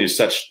 especially in these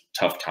such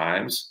tough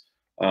times.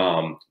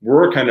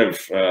 We're kind of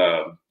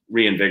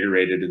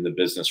reinvigorated in the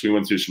business. We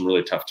went through some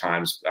really tough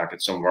times back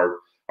at some of our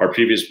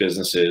previous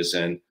businesses.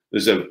 And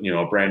there's a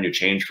brand new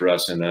change for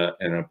us and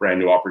a brand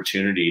new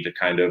opportunity to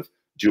kind of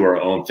do our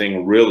own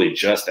thing, really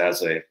just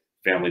as a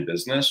family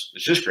business.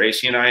 It's just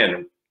Gracie and I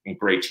and a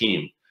great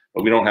team,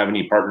 but we don't have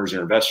any partners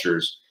or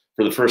investors.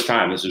 For the first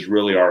time, this is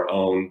really our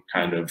own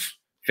kind of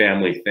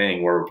family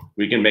thing where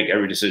we can make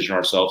every decision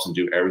ourselves and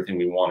do everything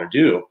we want to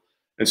do.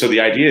 And so the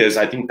idea is,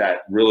 I think that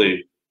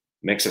really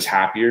makes us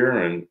happier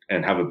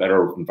and have a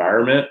better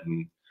environment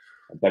and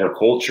a better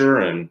culture.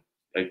 And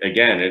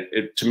again,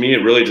 it to me,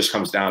 it really just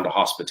comes down to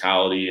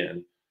hospitality.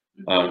 And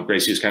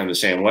Gracie is kind of the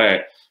same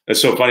way. It's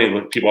so funny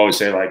when people always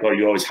say like, oh,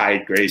 you always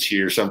hide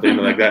Gracie or something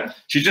like that.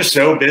 She's just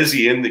so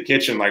busy in the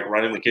kitchen, like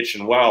running the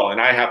kitchen well.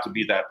 And I have to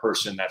be that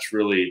person that's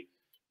really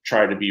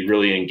try to be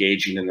really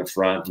engaging in the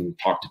front and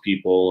talk to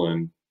people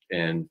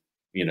and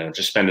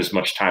just spend as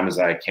much time as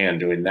I can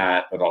doing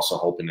that, but also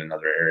helping in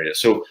other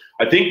areas. So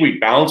I think we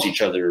balance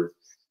each other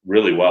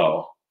really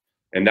well.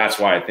 And that's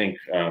why I think,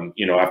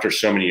 after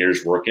so many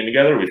years working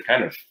together, we've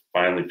kind of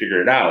finally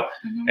figured it out.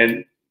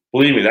 And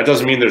believe me, that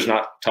doesn't mean there's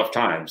not tough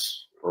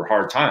times or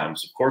hard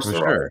times. Of course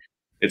there are.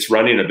 It's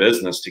running a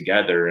business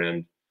together.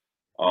 And,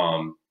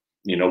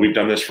 we've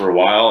done this for a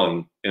while.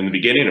 And in the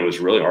beginning, it was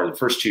really hard. The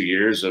first 2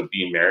 years of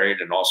being married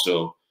and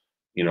also,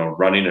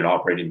 running and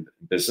operating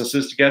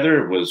businesses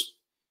together was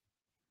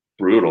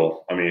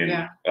brutal. I mean,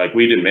 like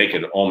we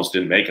almost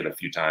didn't make it a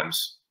few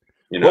times.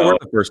 What were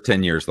the first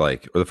 10 years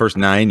like, or the first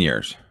 9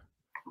 years?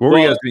 What were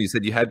you guys doing? You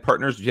said you had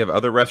partners. Did you have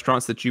other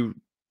restaurants that you?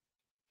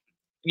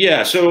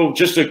 Yeah. So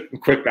just a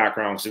quick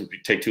background, so it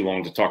would take too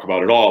long to talk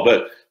about it all.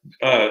 But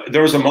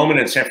there was a moment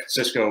in San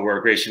Francisco where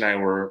Gracie and I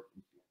were,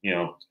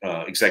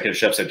 executive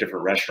chefs at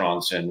different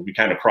restaurants, and we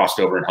kind of crossed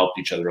over and helped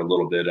each other a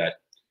little bit at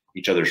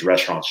each other's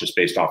restaurants, just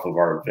based off of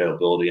our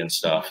availability and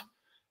stuff.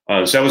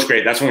 So that was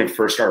great. That's when we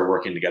first started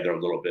working together a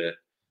little bit.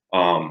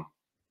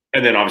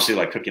 And then obviously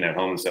like cooking at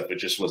home and stuff, it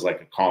just was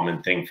like a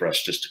common thing for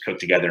us just to cook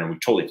together. And we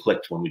totally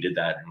clicked when we did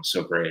that. And it was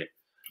so great.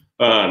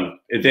 And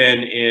then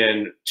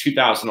in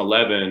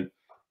 2011,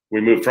 we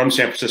moved from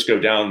San Francisco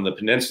down the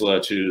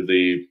peninsula to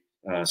the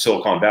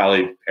Silicon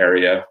Valley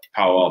area,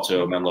 Palo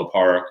Alto, Menlo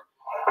Park.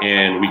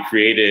 And we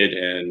created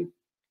and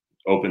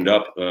opened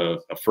up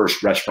a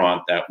first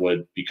restaurant that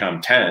would become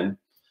 10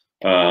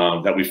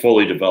 that we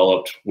fully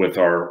developed with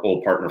our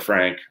old partner,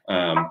 Frank.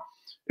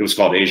 It was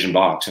called Asian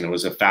Box, and it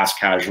was a fast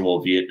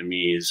casual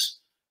Vietnamese,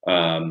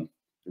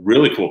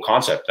 really cool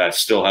concept that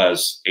still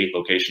has 8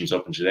 locations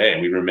open today.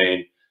 And we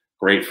remain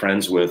great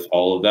friends with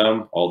all of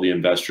them, all the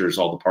investors,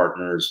 all the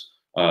partners,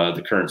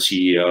 the current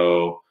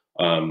CEO,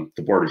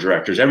 the board of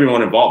directors,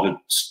 everyone involved, a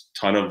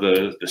ton of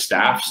the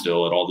staff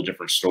still at all the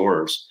different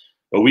stores.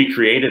 But we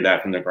created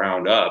that from the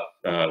ground up.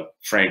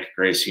 Frank,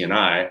 Gracie, and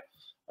I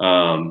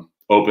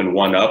opened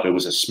one up. It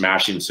was a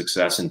smashing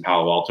success in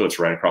Palo Alto. It's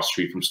right across the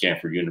street from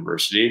Stanford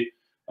University.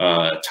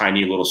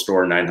 Tiny little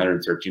store,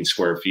 913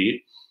 square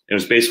feet. It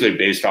was basically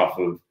based off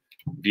of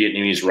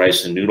Vietnamese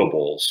rice and noodle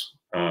bowls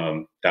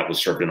that was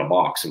served in a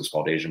box. It was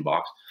called Asian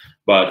Box.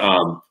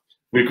 But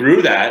we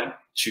grew that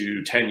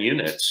to 10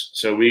 units.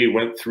 So we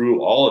went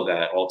through all of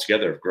that all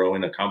together,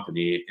 growing a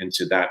company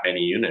into that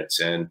many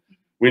units. And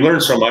we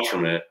learned so much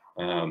from it,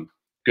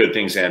 good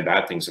things and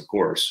bad things, of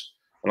course.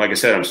 And like I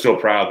said, I'm still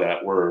proud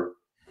that we're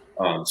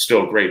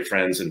Still great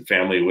friends and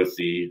family with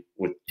the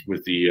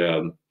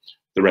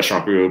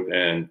restaurant group,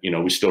 and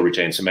we still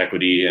retain some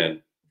equity,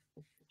 and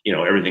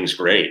everything's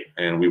great,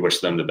 and we wish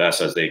them the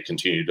best as they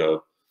continue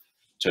to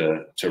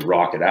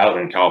rock it out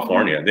in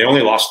California. They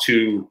only lost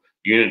 2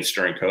 units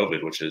during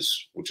COVID, which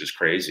is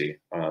crazy.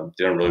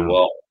 Done really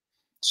well.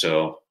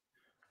 So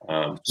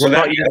what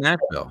brought you to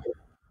Nashville?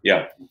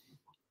 Yeah.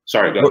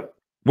 Sorry, go ahead.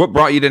 What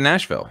brought you to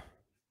Nashville?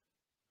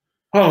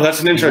 Oh, that's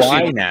an interesting.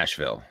 Why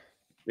Nashville?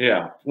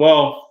 Yeah.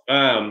 Well,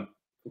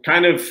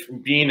 kind of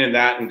being in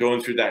that and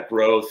going through that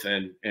growth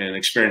and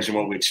experiencing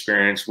what we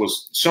experienced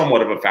was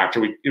somewhat of a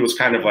factor. It was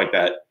kind of like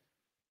that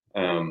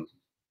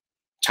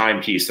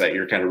timepiece that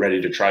you're kind of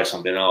ready to try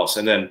something else.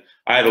 And then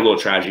I had a little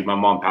tragedy. My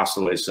mom passed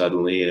away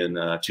suddenly in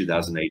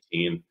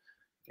 2018,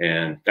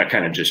 and that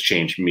kind of just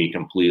changed me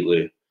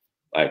completely,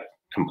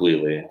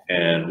 completely.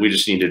 And we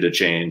just needed to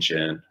change,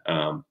 and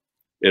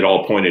it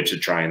all pointed to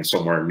trying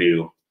somewhere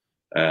new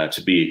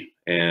to be.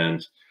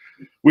 And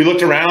we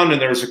looked around, and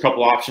there was a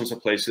couple options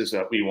of places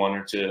that we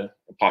wanted to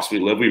possibly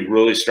live. We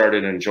really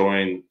started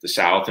enjoying the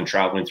South and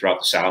traveling throughout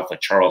the South,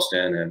 like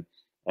Charleston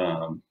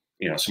and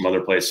some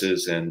other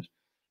places. And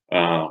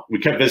we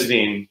kept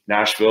visiting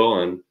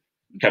Nashville and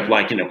kept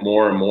liking it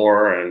more and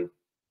more, and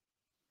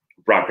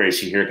brought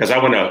Gracie here because I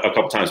went a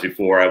couple times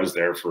before. I was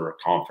there for a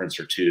conference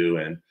or 2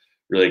 and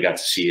really got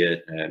to see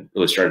it and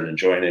really started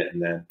enjoying it.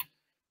 And then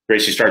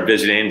Gracie started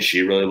visiting.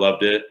 She really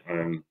loved it,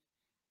 and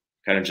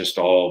kind of just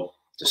all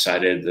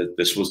decided that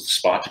this was the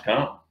spot to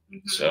come.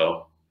 Mm-hmm.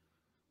 So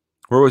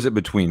where was it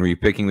between? Were you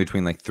picking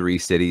between like 3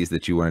 cities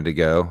that you wanted to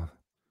go?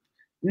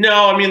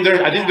 No, I mean,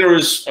 I think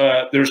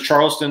there's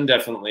Charleston,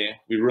 definitely.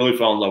 We really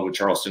fell in love with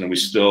Charleston, and we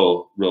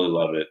still really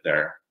love it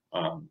there.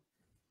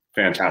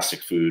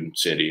 Fantastic food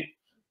city,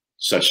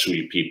 such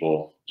sweet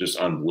people, just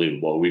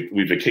unbelievable.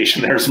 We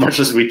vacation there as much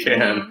as we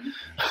can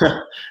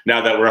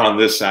now that we're on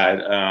this side.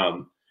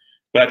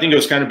 But I think it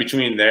was kind of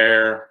between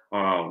there.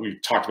 We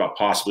talked about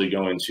possibly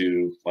going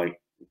to like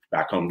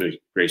back home to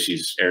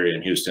Gracie's area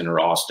in Houston or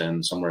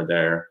Austin, somewhere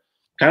there.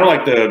 Kind of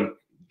like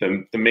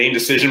the main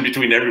decision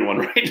between everyone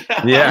right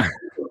now. Yeah.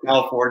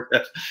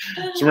 California.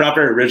 So we're not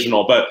very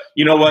original, but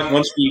you know what?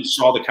 Once we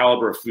saw the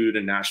caliber of food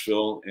in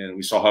Nashville and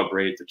we saw how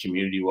great the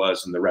community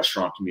was and the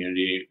restaurant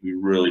community, we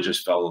really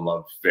just fell in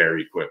love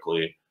very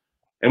quickly.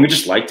 And we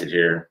just liked it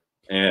here.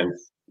 And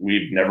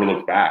we've never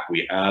looked back.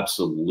 We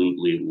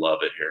absolutely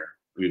love it here.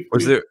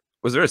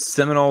 Was there a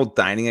seminal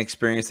dining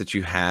experience that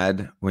you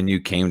had when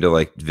you came to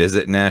like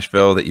visit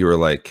Nashville that you were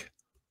like,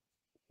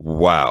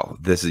 wow,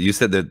 you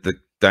said that the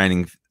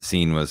dining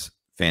scene was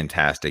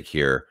fantastic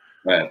here.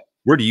 Right.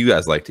 Where do you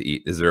guys like to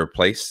eat? Is there a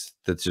place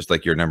that's just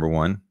like your number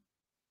one?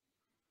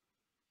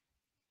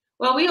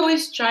 Well, we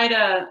always try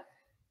to,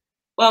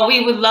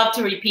 we would love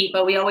to repeat,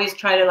 but we always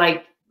try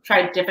to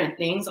try different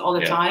things all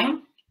the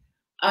time.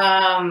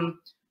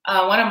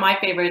 One of my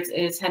favorites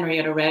is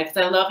Henrietta Red, because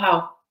I love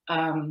how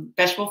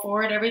vegetable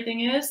forward everything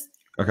is.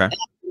 Okay.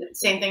 And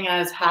same thing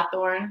as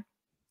Hawthorne.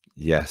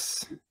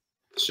 Yes.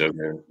 So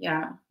good.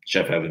 Yeah.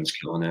 Chef Evan's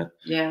killing it.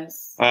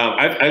 Yes.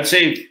 I'd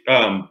say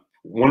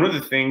one of the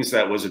things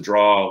that was a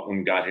draw when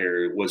we got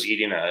here was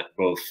eating at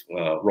both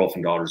Rolf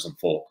and Daughters and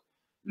Folk.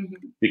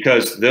 Mm-hmm.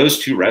 Because those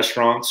 2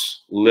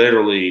 restaurants,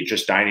 literally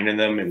just dining in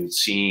them and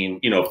seeing,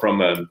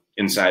 from an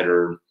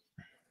insider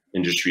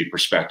industry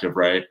perspective,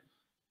 right?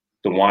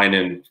 The wine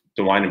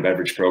and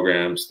beverage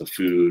programs, the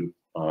food,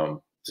 the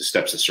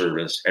steps of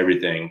service,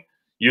 everything.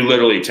 You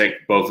literally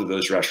take both of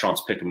those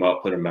restaurants, pick them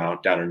up, put them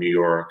out down in New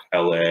York,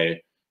 LA,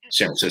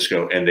 San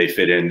Francisco, and they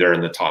fit in. They're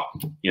in the top,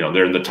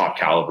 they're in the top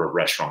caliber of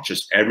restaurants.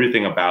 Just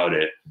everything about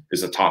it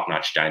is a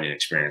top-notch dining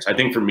experience. I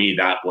think for me,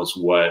 that was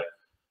what,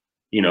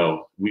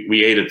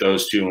 we ate at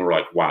those 2 and we're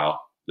like, wow,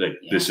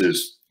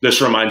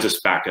 this reminds us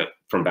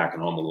from back at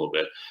home a little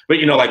bit. But,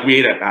 we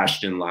ate at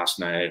Ashton last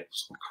night. It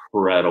was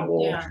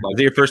incredible. Yeah. Was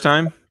it your first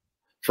time?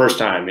 First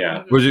time,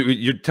 yeah. Was it?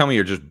 You tell me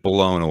you're just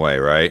blown away,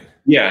 right?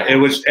 Yeah, it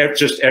was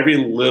just every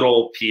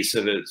little piece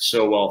of it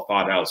so well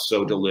thought out,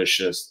 so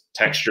delicious.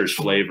 Textures,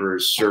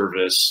 flavors,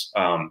 service,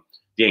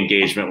 the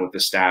engagement with the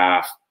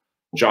staff.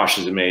 Josh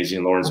is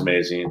amazing. Lauren's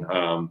amazing.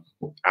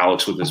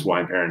 Alex with his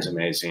wine pairing is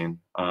amazing.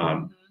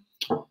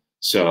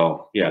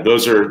 So yeah,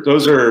 those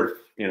are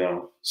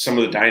some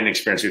of the dining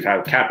experience we've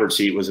had. Catbird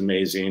Seat was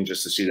amazing,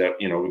 just to see that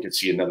we could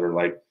see another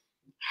like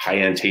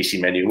high-end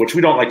tasty menu, which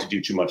we don't like to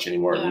do too much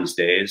anymore these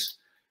days.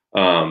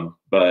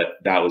 But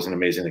that was an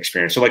amazing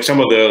experience. So like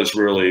some of those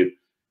really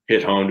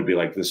hit home to be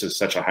like, this is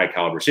such a high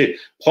caliber seat.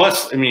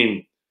 Plus, I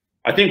mean,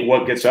 I think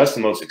what gets us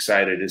the most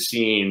excited is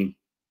seeing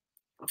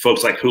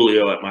folks like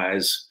Julio at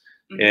Mize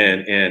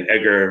and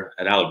Edgar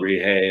at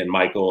Alebrije and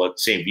Michael at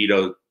St.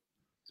 Vito,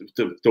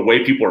 the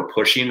way people are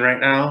pushing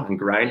right now and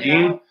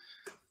grinding. Yeah.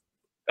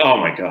 Oh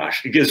my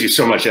gosh, it gives you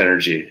so much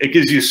energy. It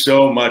gives you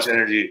so much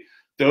energy.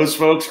 Those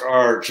folks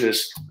are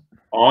just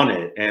on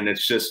it, and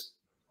it's just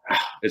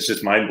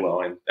mind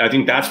blowing. I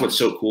think that's what's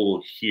so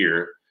cool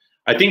here.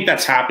 I think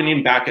that's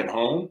happening back at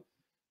home,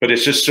 but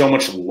it's just so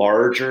much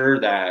larger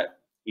that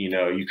you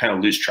know, you kind of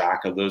lose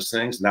track of those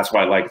things. And that's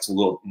why like it's a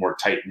little more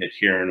tight knit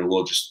here and a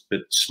little just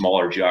bit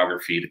smaller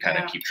geography to kind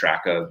of keep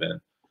track of. And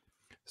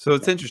so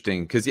it's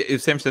interesting because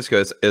if San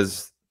Francisco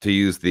is, to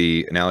use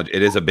the analogy,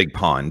 it is a big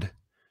pond.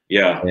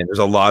 Yeah. And there's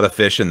a lot of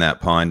fish in that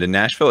pond. And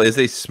Nashville is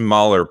a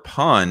smaller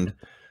pond,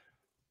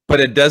 but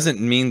it doesn't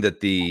mean that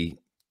the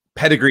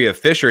pedigree of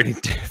fish are any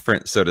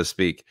different, so to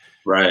speak.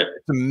 Right.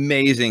 It's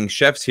amazing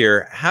chefs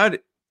here.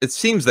 It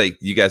seems like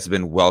you guys have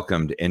been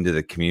welcomed into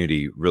the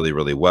community really,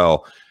 really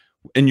well.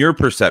 In your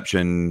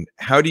perception,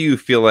 how do you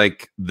feel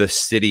like the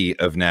city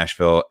of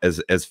Nashville,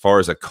 as far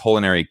as a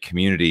culinary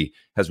community,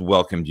 has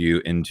welcomed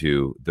you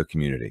into the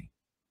community?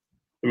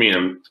 I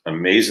mean,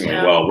 amazingly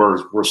well.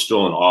 We're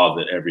still in awe of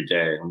it every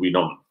day, and we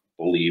don't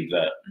believe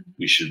that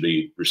we should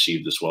be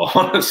received this well,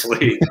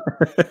 honestly.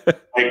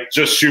 Like,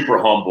 just super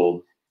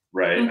humbled,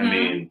 right? I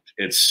mean,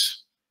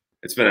 it's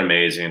been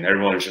amazing.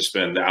 Everyone has just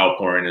been, the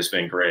outpouring has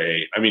been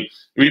great. I mean,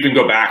 we even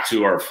go back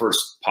to our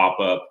first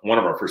pop-up, one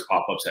of our first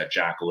pop-ups at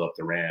Jackal up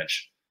the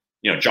ranch.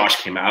 You know,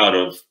 Josh came out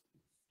of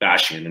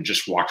Bastion and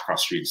just walked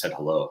across the street and said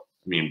hello.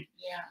 I mean,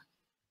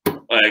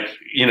 like,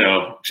 you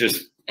know,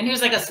 just. And he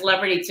was like a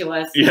celebrity to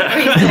us.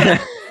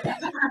 Yeah.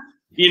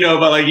 You know,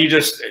 but like, you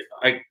just,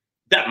 like,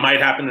 that might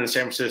happen in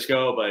San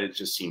Francisco, but it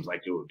just seems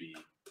like it would be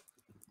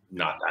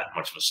not that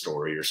much of a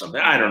story or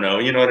something. I don't know.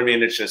 You know what I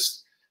mean? It's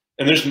just,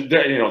 and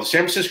you know, the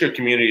San Francisco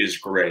community is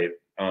great.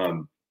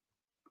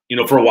 You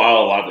know, for a while,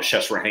 a lot of the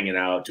chefs were hanging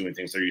out, doing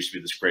things. There used to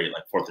be this great,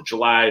 like, 4th of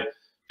July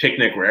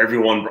picnic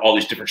where all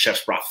these different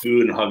chefs brought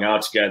food and hung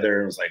out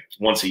together. It was like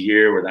once a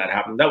year where that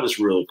happened. That was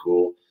really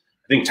cool.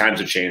 I think times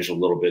have changed a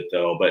little bit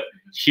though, but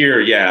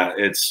here, yeah,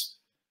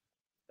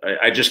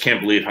 I just can't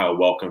believe how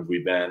welcomed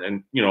we've been.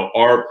 And, you know,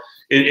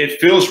 it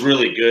feels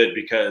really good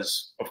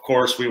because, of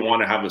course, we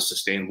want to have a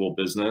sustainable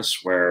business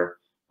where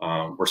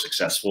we're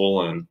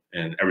successful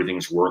and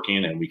everything's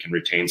working and we can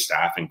retain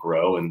staff and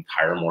grow and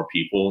hire more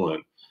people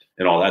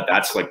and all that.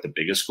 That's like the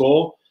biggest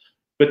goal.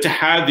 But to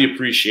have the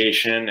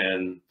appreciation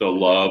and the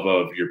love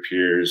of your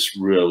peers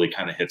really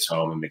kind of hits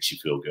home and makes you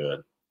feel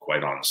good,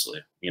 quite honestly,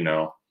 you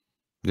know?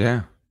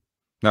 Yeah.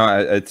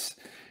 No,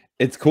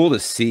 it's cool to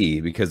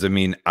see because, I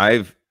mean,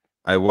 I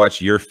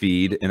watch your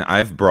feed and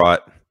I've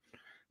brought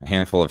a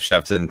handful of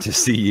chefs in to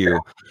see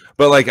you,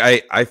 but like,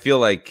 I feel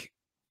like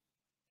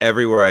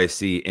everywhere I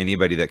see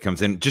anybody that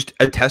comes in, just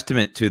a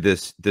testament to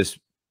this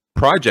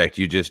project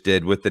you just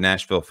did with the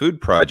Nashville Food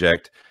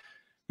Project.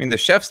 I mean, the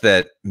chefs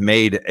that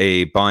made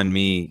a Banh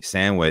Mi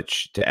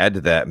sandwich, to add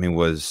to that, I mean,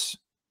 was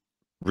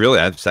really,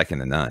 I'm second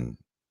to none.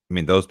 I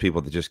mean, those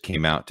people that just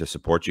came out to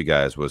support you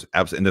guys was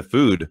absolutely, and the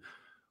food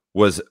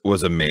was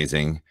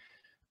amazing.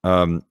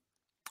 How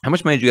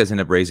much money did you guys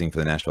end up raising for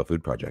the Nashville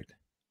Food Project?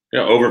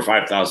 Yeah, over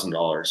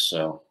 $5,000.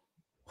 So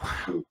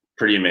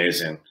pretty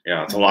amazing.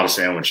 Yeah, it's a lot of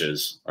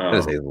sandwiches. That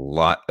is a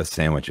lot of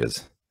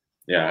sandwiches.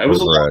 Yeah, it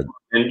was a lot.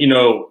 And, you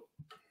know,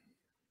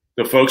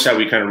 the folks that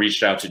we kind of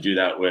reached out to do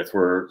that with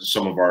were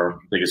some of our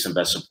biggest and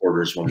best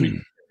supporters when we came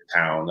to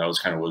town. That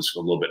was a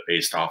little bit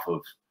based off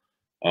of.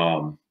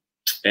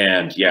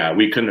 And yeah,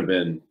 we couldn't have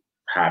been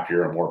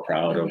happier and more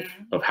proud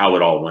of how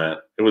it all went.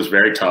 It was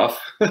very tough.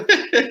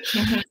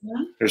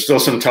 There's still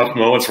some tough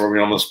moments where we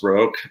almost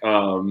broke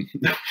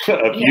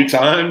a few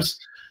times,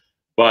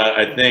 but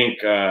I think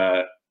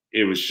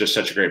it was just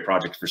such a great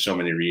project for so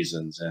many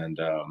reasons, and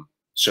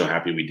so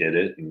happy we did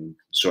it, and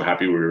so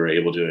happy we were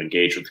able to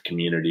engage with the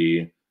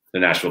community, the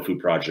Nashville Food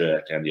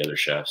Project, and the other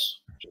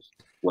chefs.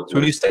 So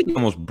when you say you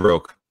almost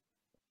broke,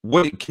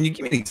 what can you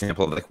give me an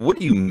example of, like, what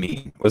do you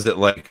mean? Was it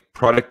like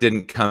product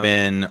didn't come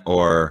in,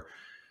 or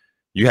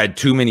you had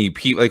too many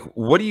people? Like,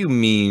 what do you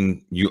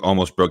mean you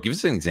almost broke? Give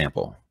us an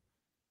example.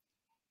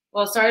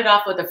 Well, it started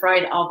off with the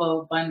fried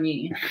elbow banh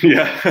mi.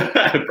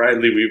 Yeah,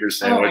 Bradley Weaver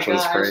sandwich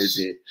was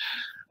crazy.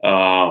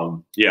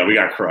 Yeah, we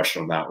got crushed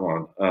on that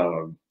one.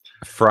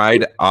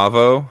 Fried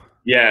avo?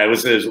 Yeah, it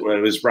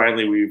was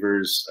Bradley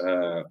Weaver's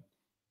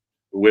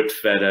whipped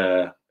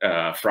feta,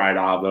 fried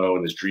avo,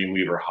 and his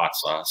Dreamweaver hot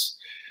sauce.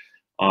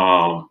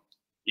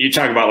 You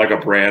talk about like a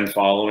brand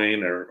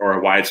following or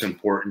why it's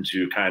important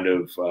to kind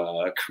of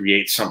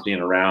create something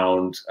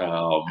around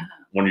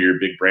one of your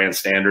big brand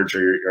standards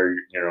or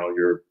you know,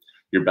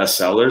 your best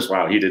sellers.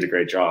 Wow, he did a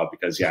great job,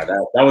 because yeah,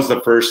 that was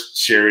the first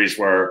series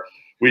where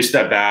we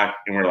stepped back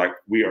and we're like,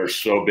 we are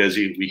so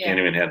busy, we can't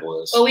even handle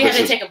this. Well, we had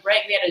to take a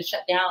break. We had to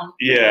shut down.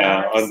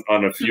 Yeah,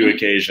 on a few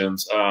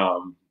occasions.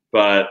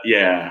 But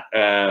yeah.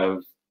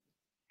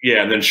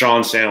 Yeah, and then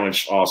Sean's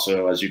sandwich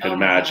also, as you can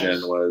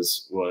imagine,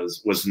 was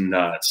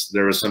nuts.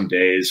 There were some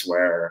days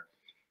where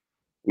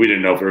we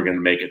didn't know if we were going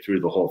to make it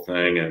through the whole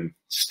thing, and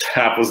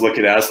staff was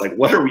looking at us like,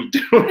 "What are we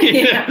doing?"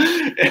 Yeah.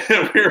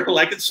 And we were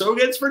like, "It's so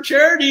good, it's for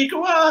charity.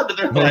 Come on!" And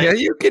they're like, "Yeah,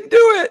 you can do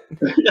it."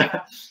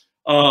 Yeah.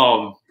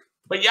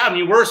 But yeah, I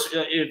mean,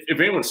 if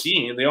anyone's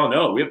seen, they all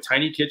know we have a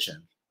tiny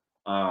kitchen.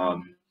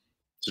 So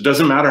it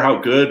doesn't matter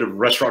how good of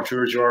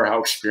restaurateurs you are, how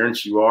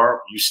experienced you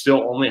are, you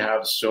still only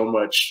have so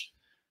much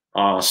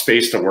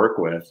space to work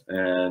with,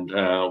 and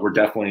we're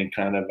definitely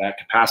kind of at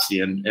capacity.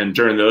 And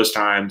during those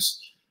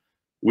times,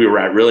 we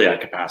were really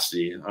at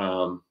capacity.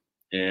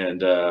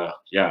 and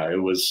yeah,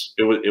 it was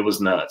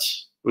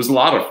nuts. It was a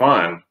lot of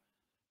fun,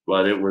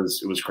 but it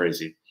was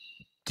crazy.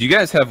 Do you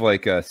guys have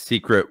like a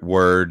secret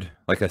word,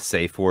 like a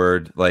safe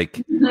word?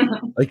 Like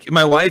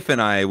my wife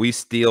and I, we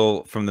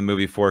steal from the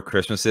movie Four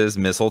Christmases,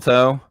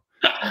 mistletoe.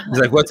 He's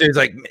like, what's it?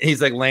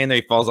 He's like laying there,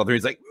 he falls off there.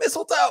 He's like,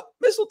 mistletoe,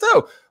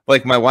 mistletoe.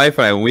 Like my wife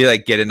and I, when we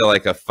like get into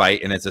like a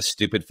fight and it's a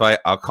stupid fight,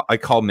 I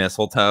call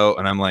mistletoe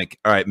and I'm like,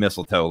 all right,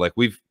 mistletoe. Like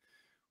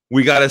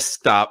we got to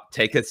stop,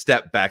 take a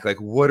step back.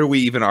 Like, what are we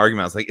even arguing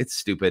about? It's like, it's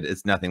stupid.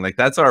 It's nothing. Like,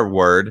 that's our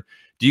word.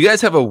 Do you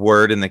guys have a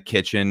word in the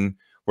kitchen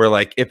where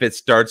like, if it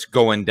starts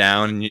going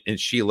down and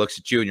she looks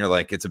at you and you're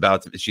like, it's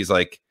about to, she's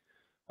like,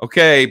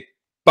 okay,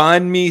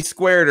 Banh Mi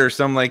squared or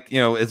some like, you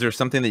know, is there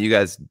something that you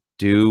guys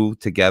do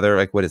together?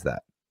 Like, what is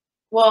that?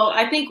 Well,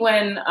 I think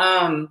when,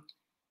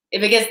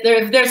 if it gets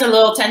there, if there's a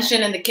little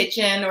tension in the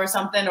kitchen or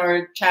something,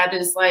 or Chad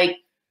is like,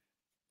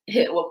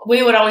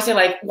 we would always say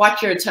like,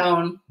 watch your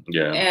tone.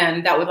 Yeah.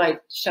 And that would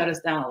like shut us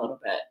down a little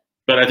bit.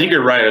 But I think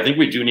you're right. I think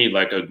we do need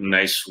like a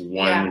nice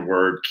one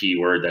word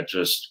keyword that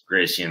just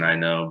Gracie and I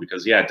know,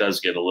 because yeah, it does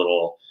get a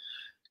little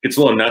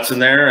nuts in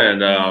there.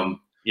 And,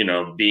 you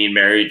know, being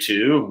married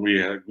too,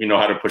 we know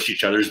how to push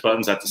each other's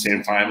buttons at the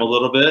same time a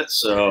little bit.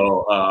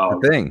 So,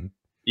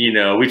 you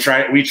know, we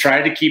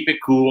try to keep it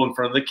cool in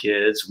front of the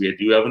kids. We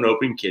do have an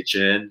open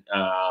kitchen.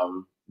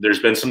 There's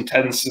been some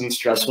tense and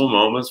stressful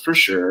moments for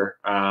sure.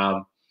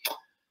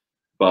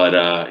 But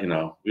you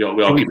know, we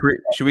all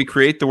should we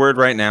create the word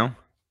right now?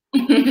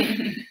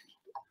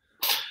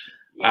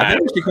 I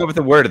think we should come up with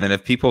a word, and then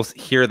if people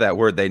hear that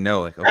word, they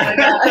know, like, okay.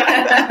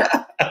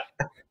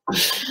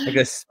 Like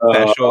a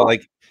special,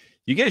 like,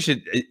 you guys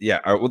should,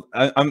 yeah.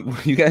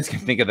 You guys can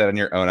think of that on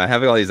your own. I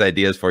have all these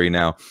ideas for you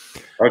now.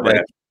 Okay.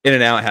 Like,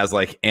 In-N-Out has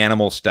like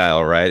animal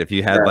style, right? If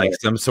you had like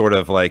some sort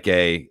of like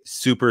a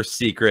super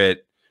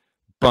secret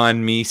banh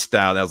mi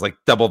style that was like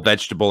double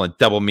vegetable and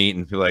double meat,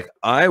 and people like,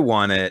 I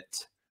want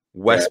it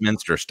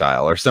Westminster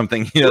style or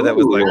something, you know, that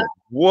was like,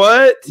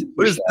 what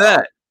is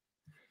that?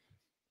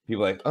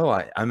 People like,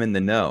 oh, I'm in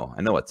the know.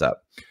 I know what's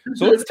up.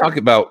 So let's talk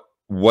about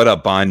what a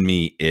banh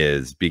mi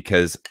is,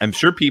 because I'm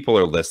sure people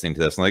are listening to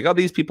this and like, oh,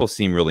 these people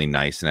seem really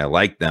nice and I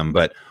like them,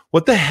 but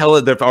what the hell?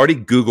 They've already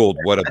Googled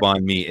what a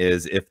banh mi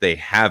is if they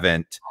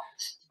haven't.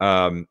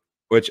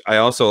 Which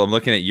I'm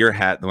looking at your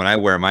hat. When I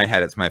wear my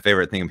hat, it's my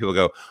favorite thing. And people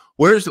go,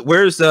 where's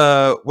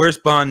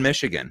Bond,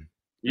 Michigan?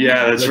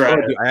 Yeah, that's right.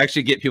 I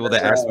actually get people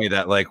that ask me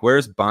that, like,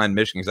 where's Bond,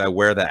 Michigan? Because I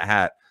wear that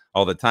hat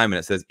all the time, and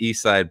it says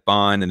East Side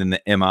Bond and then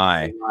the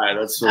MI.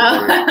 That's so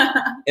cool.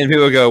 And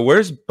people go,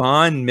 where's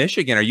Bond,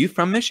 Michigan? Are you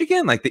from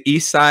Michigan? Like the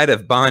east side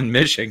of Bond,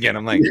 Michigan.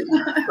 I'm like,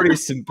 pretty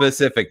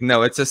specific.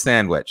 No, it's a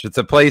sandwich. It's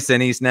a place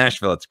in East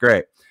Nashville. It's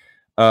great.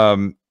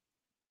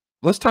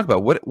 Let's talk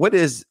about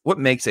what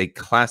makes a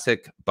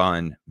classic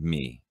banh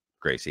mi,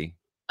 Gracie.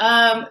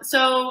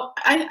 So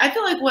I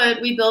feel like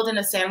what we build in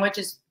a sandwich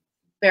is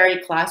very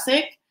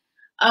classic.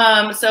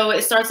 So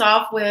it starts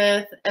off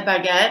with a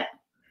baguette,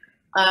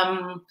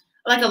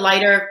 like a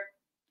lighter,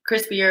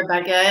 crispier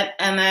baguette,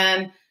 and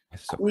then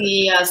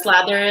we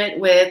slather it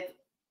with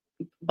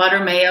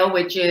butter mayo,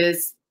 which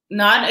is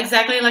not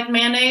exactly like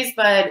mayonnaise,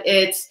 but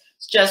it's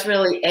just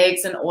really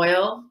eggs and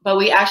oil. But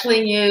we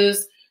actually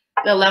use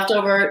the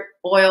leftover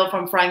oil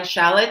from frying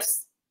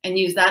shallots and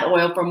use that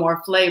oil for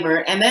more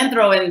flavor, and then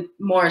throw in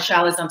more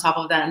shallots on top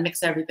of that and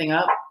mix everything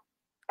up.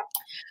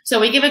 So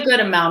we give a good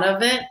amount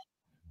of it.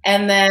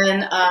 And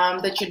then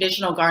the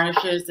traditional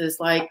garnishes is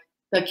like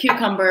the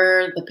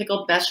cucumber, the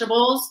pickled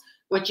vegetables,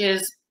 which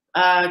is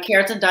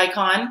carrots and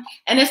daikon.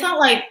 And it's not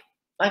like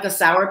a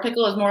sour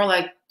pickle. It's more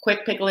like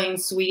quick pickling,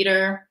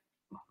 sweeter.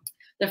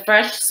 The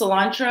fresh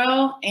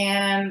cilantro,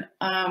 and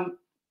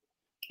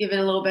give it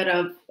a little bit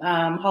of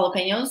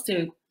jalapenos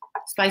to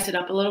spice it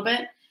up a little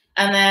bit.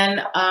 And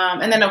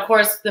then of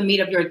course the meat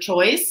of your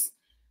choice.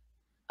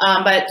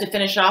 But to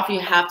finish off, you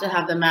have to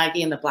have the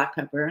Maggi and the black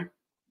pepper.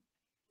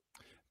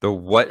 The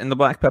what in the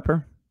black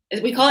pepper?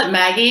 We call it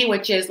Maggi,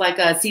 which is like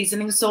a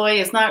seasoning soy.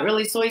 It's not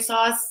really soy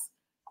sauce.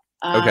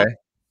 Okay.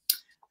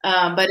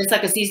 But it's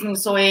like a seasoning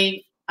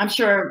soy. I'm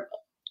sure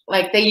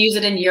like they use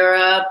it in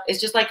Europe.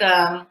 It's just like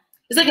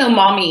it's like an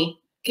umami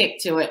kick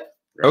to it.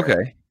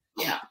 Okay.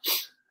 Yeah.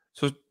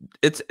 So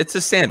it's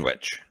a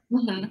sandwich.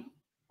 Mm-hmm.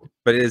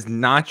 But it is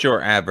not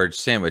your average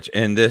sandwich.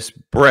 And this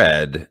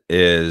bread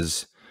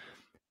is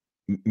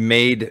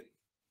made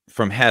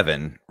from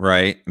heaven,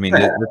 right? I mean,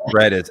 this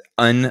bread is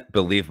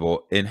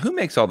unbelievable. And who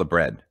makes all the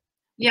bread?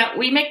 Yeah,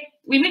 we make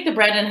the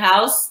bread in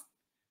house.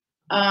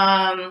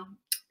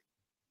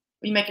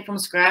 We make it from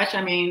scratch.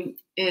 I mean,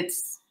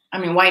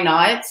 why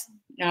not?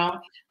 You know?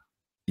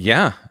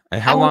 Yeah.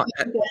 And how long?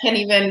 I can't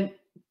even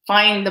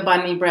find the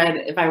banh mi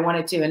bread if I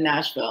wanted to in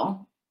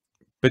Nashville.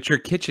 But your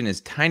kitchen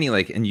is tiny,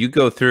 like, and you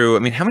go through. I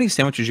mean, how many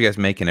sandwiches you guys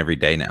making every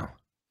day now?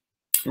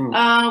 We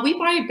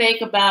probably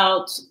bake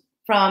about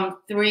from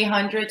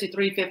 300 to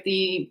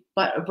 350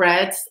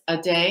 breads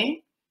a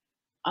day,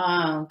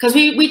 because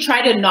we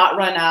try to not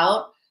run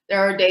out. There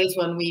are days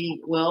when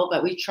we will,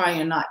 but we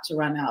try not to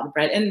run out of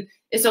bread. And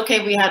it's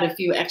okay. We had a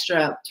few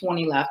extra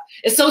 20 left.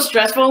 It's so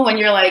stressful when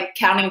you're like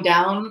counting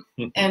down.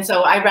 And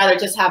so I'd rather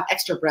just have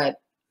extra bread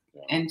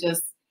and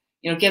just,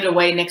 you know, give it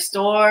away next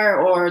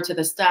door or to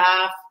the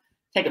staff,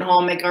 take it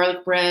home, make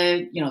garlic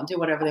bread, you know, do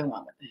whatever they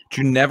want with it.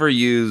 Did you never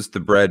use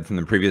the bread from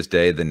the previous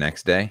day the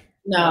next day?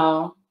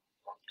 No.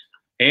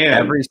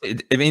 And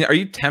I mean, are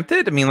you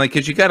tempted? I mean, like,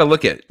 because you got to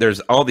look at, there's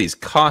all these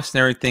costs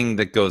and everything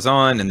that goes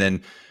on. And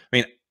then, I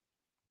mean,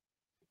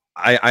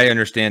 I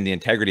understand the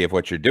integrity of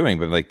what you're doing,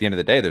 but like at the end of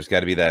the day, there's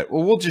got to be that,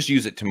 well, we'll just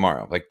use it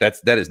tomorrow. Like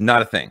that is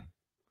not a thing.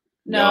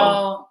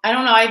 No, I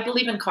don't know. I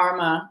believe in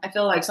karma. I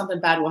feel like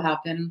something bad will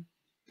happen.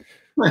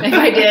 If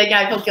I did, yeah,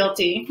 I feel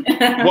guilty.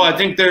 well, I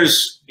think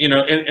there's, you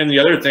know, and the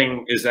other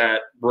thing is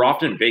that we're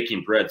often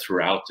baking bread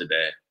throughout the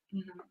day.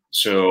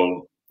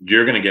 So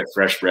you're going to get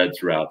fresh bread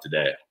throughout the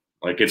day.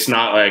 Like, it's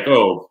not like,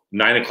 oh,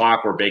 9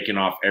 o'clock, we're baking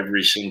off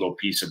every single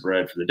piece of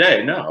bread for the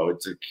day. No,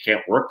 it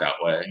can't work that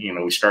way. You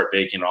know, we start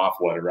baking off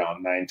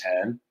around 9,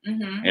 10,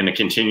 and it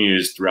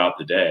continues throughout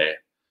the day.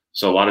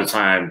 So a lot of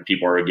time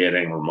people are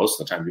getting, or most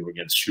of the time people are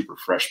getting super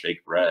fresh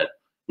baked bread.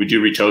 We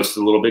do retoast a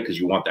little bit because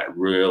you want that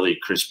really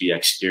crispy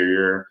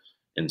exterior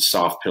and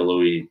soft,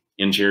 pillowy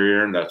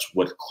interior. And that's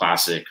what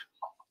classic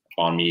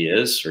banh mi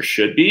is or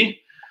should be.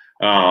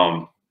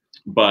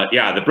 But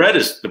yeah, the bread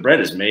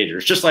is major.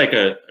 It's just like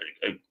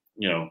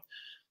you know,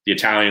 the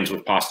Italians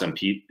with pasta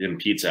and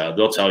pizza,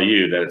 they'll tell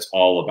you that it's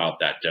all about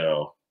that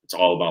dough. It's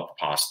all about the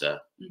pasta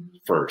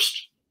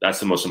first. That's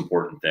the most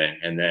important thing.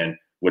 And then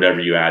whatever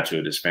you add to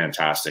it is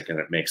fantastic and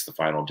it makes the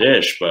final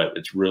dish, but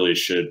it really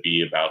should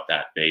be about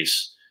that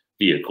base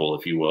vehicle,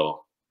 if you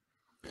will.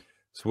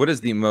 So what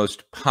is the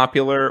most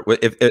popular,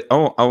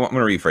 I'm going to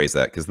rephrase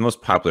that because the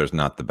most popular is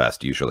not the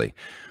best usually.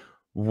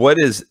 What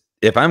is,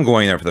 if I'm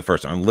going there for the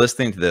first time, I'm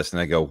listening to this and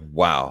I go,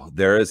 wow,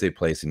 there is a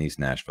place in East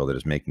Nashville that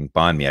is making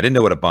banh mi. I didn't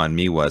know what a banh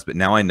mi was, but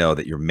now I know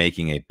that you're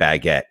making a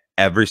baguette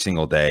every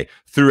single day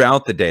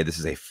throughout the day. This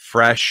is a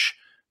fresh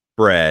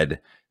bread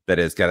that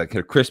has got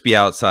a crispy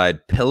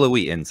outside,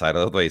 pillowy inside. I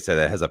love the way you said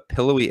that. It has a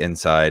pillowy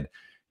inside.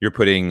 You're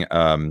putting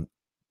all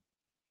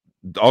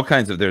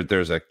kinds of,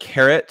 there's a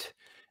carrot,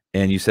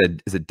 and you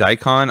said, is it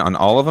daikon on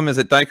all of them? Is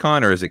it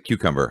daikon or is it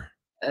cucumber?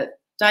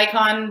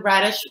 Daikon,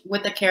 radish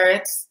with the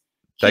carrots.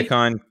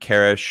 Daikon,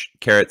 carrots,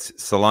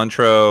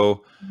 cilantro,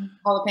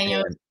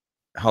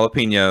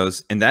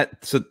 jalapenos, and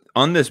that. So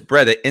on this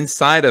bread,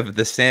 inside of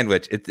the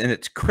sandwich,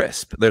 it's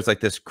crisp. There's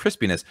like this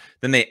crispiness.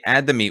 Then they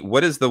add the meat.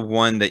 What is the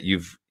one that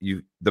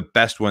the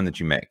best one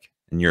that you make,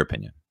 in your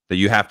opinion, that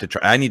you have to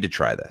try? I need to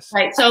try this.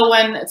 Right. So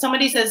when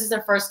somebody says it's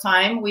their first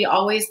time, we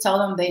always tell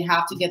them they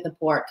have to get the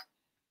pork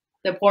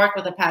with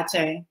the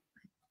pate.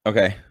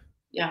 Okay.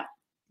 Yeah.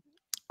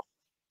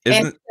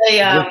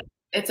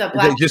 It's a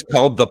black. Is it just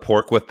called the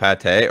pork with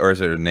pate, or is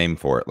there a name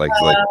for it? Like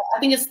I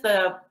think it's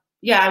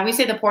we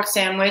say the pork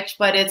sandwich,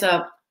 but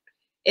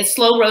it's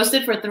slow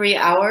roasted for 3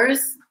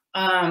 hours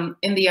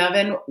in the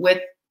oven with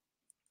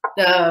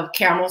the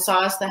caramel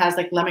sauce that has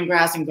like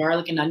lemongrass and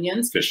garlic and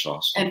onions. Fish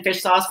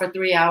sauce for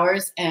 3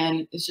 hours,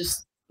 and it's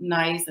just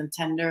nice and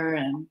tender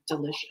and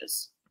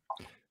delicious.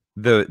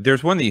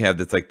 There's one that you have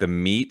that's like the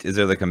meat. Is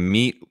there like a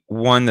meat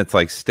one that's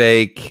like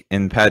steak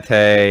and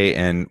pate?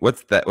 And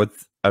what's that?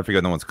 I forget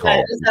what the one's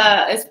called.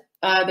 It's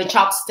the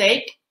chopped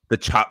steak. The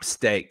chopped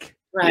steak.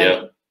 Right.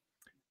 Yeah.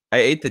 I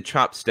ate the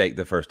chopped steak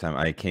the first time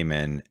I came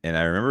in, and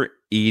I remember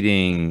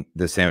eating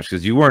the sandwich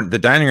because the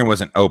dining room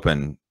wasn't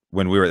open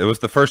when we were. It was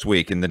the first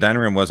week, and the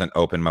dining room wasn't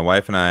open. My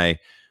wife and I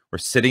were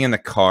sitting in the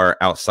car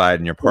outside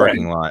in your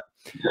parking lot,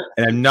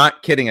 and I'm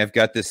not kidding. I've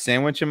got this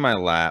sandwich in my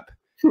lap,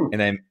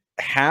 and I'm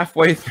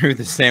halfway through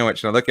the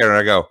sandwich, and I look at her and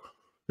I go,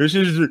 "This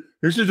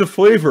is a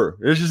flavor.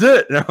 This is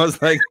it." And I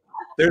was like,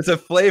 "There's a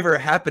flavor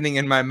happening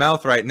in my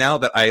mouth right now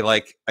that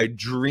I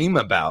dream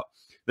about.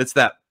 That's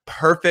that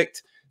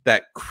perfect."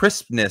 That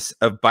crispness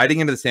of biting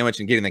into the sandwich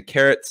and getting the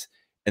carrots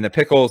and the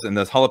pickles and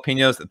those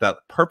jalapenos at that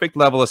perfect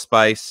level of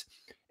spice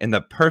and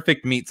the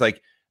perfect meats. Like,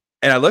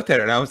 and I looked at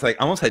it and I was like,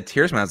 I almost had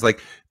tears when I was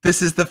like,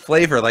 this is the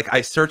flavor like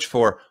I search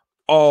for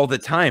all the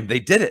time. They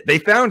did it. They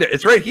found it.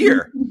 It's right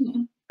here.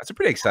 That's a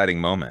pretty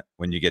exciting moment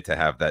when you get to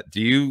have that.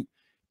 Do you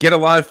get a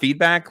lot of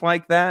feedback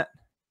like that?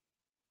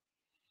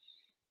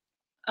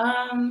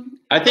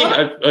 I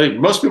think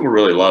most people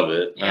really love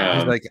it.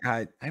 Yeah.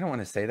 I don't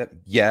want to say that.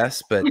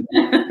 Yes, but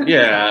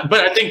yeah,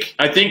 but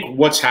I think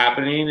what's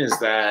happening is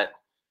that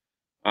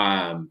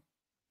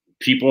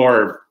people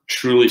are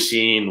truly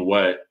seeing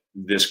what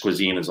this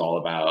cuisine is all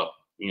about.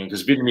 You know,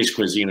 because Vietnamese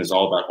cuisine is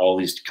all about all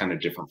these kind of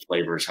different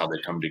flavors, how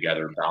they come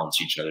together and balance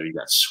each other. You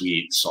got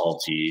sweet,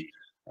 salty,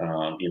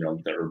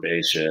 the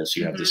herbaceous.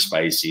 You have the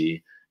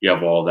spicy. You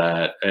have all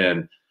that,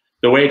 and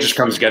the way it just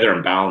comes together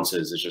and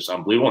balances is just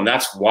unbelievable. And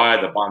that's why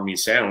the banh mi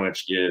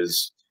sandwich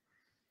is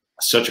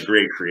such a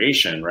great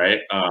creation,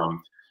 right?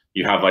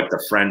 You have like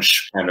the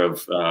French kind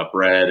of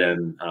bread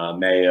and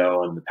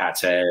mayo and the pate,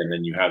 and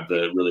then you have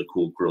the really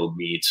cool grilled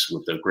meats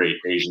with the great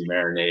Asian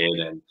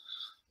marinade and,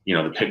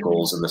 the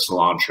pickles and the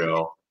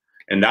cilantro.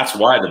 And that's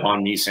why the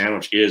banh mi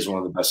sandwich is one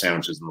of the best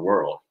sandwiches in the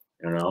world.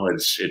 You know,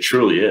 it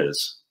truly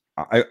is.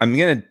 I'm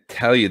going to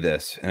tell you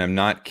this, and I'm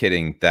not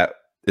kidding. That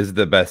is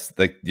the best.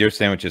 Like, your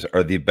sandwiches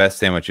are the best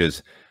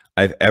sandwiches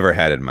I've ever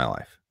had in my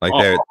life.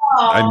 Like,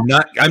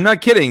 I'm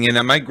not kidding.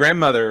 And my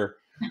grandmother,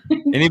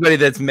 anybody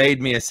that's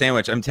made me a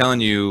sandwich, I'm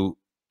telling you,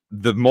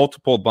 the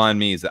multiple banh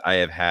mi's that I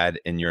have had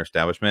in your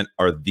establishment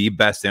are the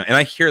best. And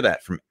I hear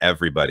that from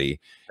everybody.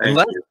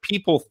 Unless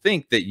people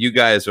think that you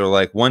guys are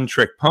like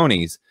one-trick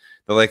ponies,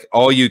 that like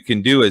all you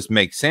can do is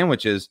make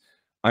sandwiches.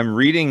 I'm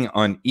reading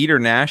on Eater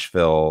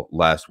Nashville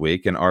last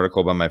week an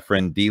article by my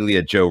friend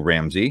Delia Joe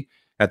Ramsey.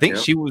 I think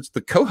she was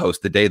the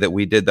co-host the day that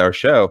we did our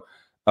show.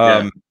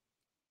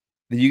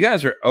 You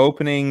guys are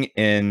opening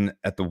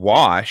at the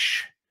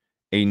Wash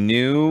a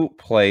new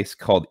place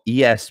called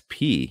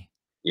ESP.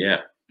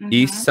 Yeah.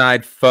 East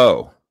Side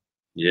Pho.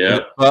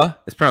 Yeah. Pho?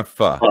 It's pronounced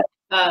pho.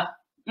 Pho.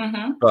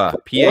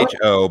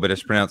 Pho, but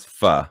it's pronounced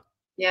pho.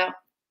 Yeah.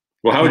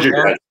 Well, how would you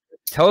guys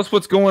tell us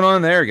what's going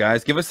on there,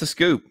 guys? Give us the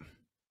scoop.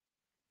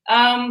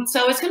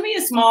 So it's gonna be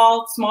a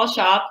small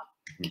shop,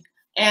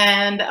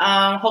 and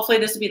hopefully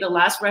this will be the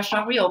last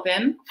restaurant we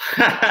open.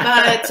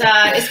 But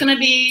it's gonna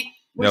be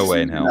no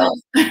way in hell.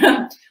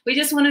 We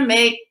just want to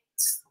make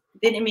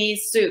Vietnamese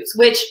soups,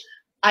 which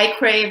I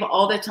crave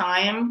all the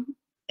time,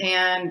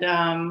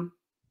 and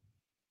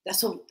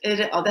that's all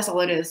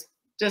it is.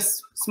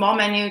 Just small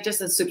menu,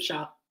 just a soup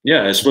shop.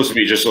 Yeah, it's supposed to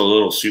be just a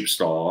little soup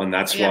stall, and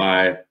that's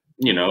why,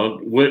 you know,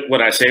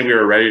 would I say we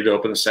were ready to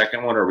open the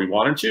second one, or we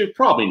wanted to?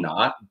 Probably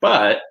not,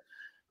 but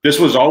this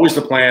was always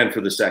the plan for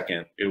the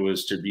second. It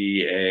was to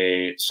be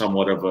a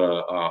somewhat of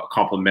a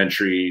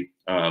complementary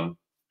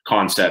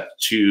concept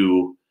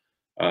to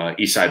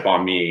Eastside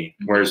Banh Mi,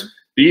 whereas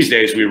these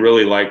days we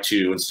really like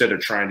to, instead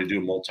of trying to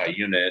do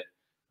multi-unit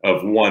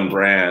of one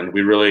brand,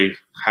 we really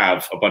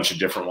have a bunch of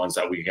different ones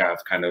that we have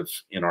kind of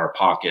in our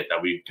pocket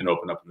that we can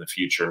open up in the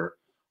future.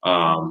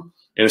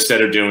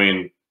 Instead of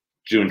trying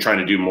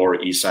to do more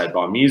Eastside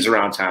Banh Mi's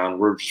around town,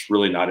 we're just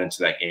really not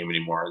into that game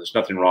anymore. There's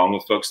nothing wrong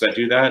with folks that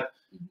do that,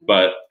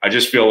 but I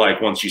just feel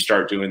like once you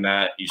start doing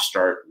that, you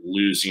start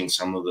losing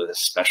some of the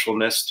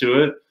specialness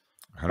to it.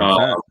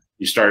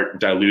 You start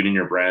diluting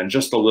your brand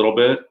just a little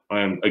bit.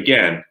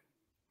 Again,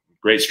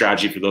 great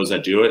strategy for those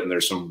that do it, and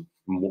there's some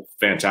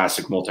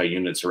fantastic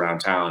multi-units around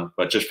town.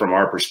 But just from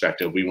our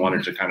perspective, we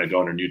wanted to kind of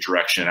go in a new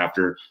direction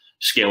after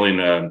scaling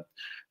a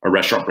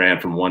restaurant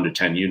brand from 1 to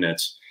 10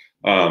 units.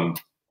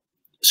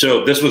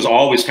 So this was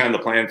always kind of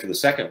the plan for the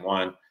second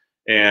one,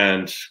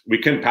 and we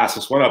couldn't pass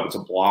this one up. It's a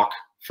block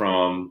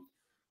from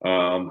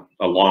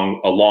a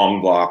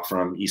long block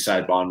from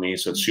Eastside Banh Mi,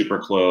 so it's super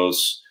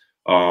close.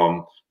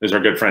 There's our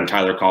good friend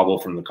Tyler Cobble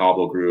from the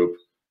Cobble Group,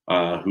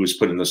 who's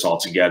putting this all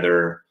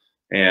together.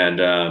 And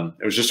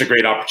it was just a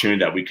great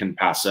opportunity that we couldn't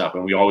pass up.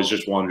 And we always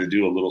just wanted to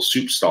do a little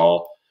soup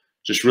stall,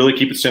 just really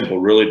keep it simple,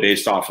 really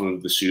based off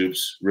of the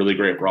soups, really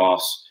great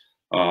broths,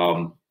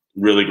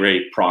 really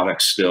great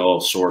products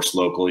still sourced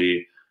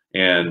locally,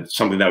 and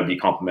something that would be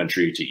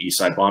complementary to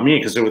Eastside Banh Mi.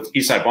 Because with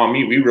Eastside Banh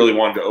Mi, we really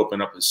wanted to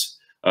open up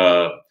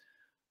a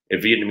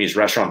Vietnamese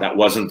restaurant that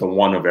wasn't the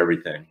one of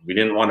everything. We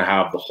didn't want to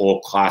have the whole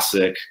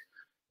classic,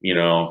 you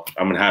know,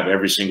 I'm going to have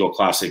every single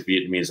classic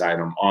Vietnamese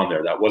item on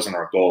there. That wasn't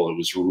our goal. It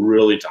was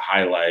really to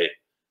highlight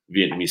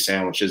Vietnamese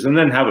sandwiches and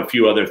then have a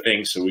few other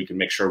things so we can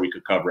make sure we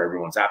could cover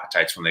everyone's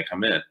appetites when they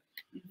come in.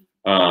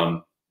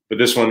 But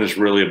this one is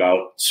really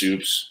about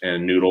soups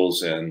and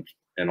noodles and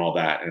all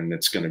that. And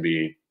it's going to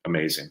be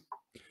amazing.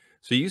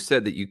 So you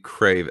said that you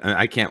crave, and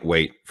I can't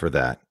wait for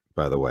that,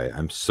 by the way.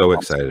 I'm so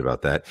excited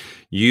about that.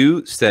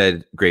 You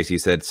said, Gracie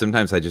said,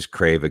 sometimes I just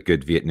crave a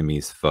good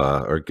Vietnamese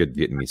pho or a good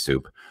Vietnamese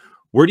soup.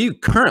 Where do you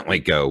currently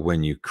go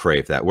when you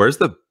crave that? Where's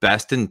the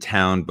best in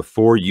town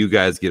before you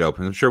guys get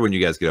open? I'm sure when you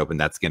guys get open,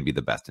 that's going to be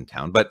the best in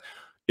town. But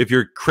if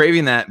you're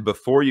craving that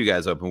before you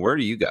guys open, where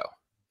do you go?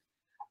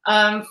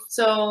 There's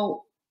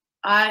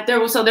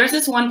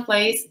this one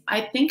place,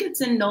 I think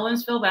it's in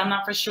Nolensville, but I'm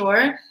not for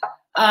sure.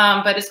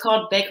 But it's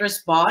called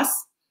Baker's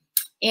Boss.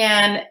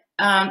 And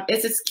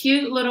it's this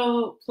cute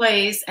little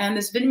place. And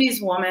this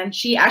Vietnamese woman,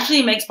 she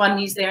actually makes banh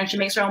mi's there, and she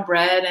makes her own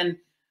bread. And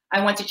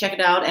I went to check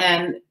it out,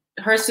 and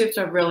her soups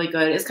are really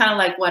good. It's kind of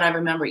like what I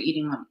remember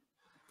eating them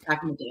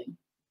back in the day.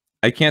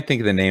 I can't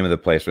think of the name of the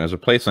place. There's a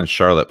place on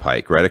Charlotte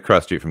Pike, right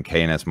across the street from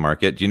K&S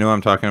Market. Do you know what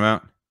I'm talking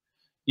about?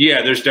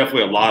 Yeah, there's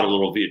definitely a lot of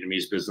little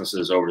Vietnamese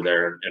businesses over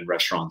there and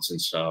restaurants and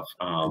stuff.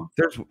 I want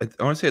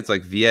to say it's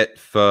like Viet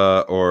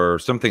Pho or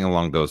something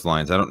along those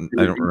lines. I don't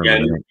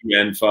remember.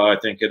 Nguyen Pho, I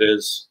think it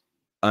is.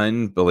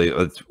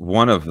 Unbelievable. It's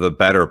one of the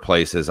better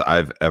places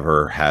I've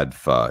ever had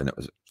pho, and it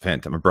was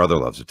fantastic. My brother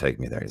loves to take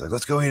me there. He's like,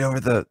 let's go eat over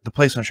the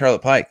place on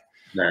Charlotte Pike.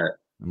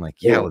 I'm like,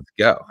 yeah, let's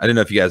go. I didn't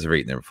know if you guys have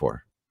eaten there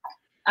before.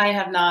 I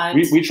have not.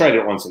 We tried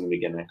it once in the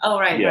beginning. Oh,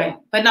 right, right.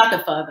 But not the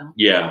pho, though.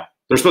 Yeah.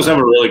 They're supposed to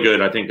have a really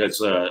good, I think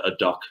that's a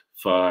duck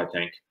pho, I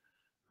think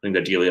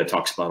that Delia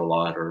talks about a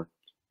lot. Or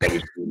so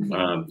we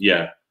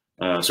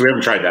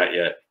haven't tried that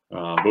yet.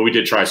 But we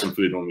did try some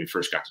food when we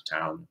first got to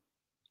town.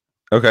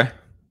 Okay.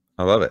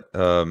 I love it.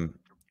 I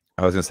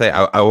was going to say,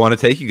 I want to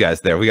take you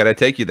guys there. We got to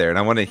take you there. And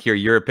I want to hear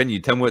your opinion.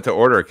 You tell me what to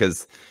order,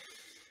 because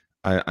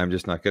I'm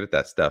just not good at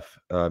that stuff.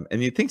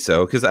 And you think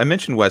so? Because I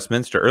mentioned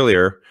Westminster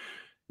earlier.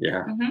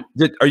 Yeah.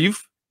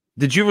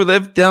 Did you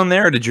live down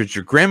there? Or did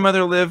your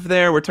grandmother live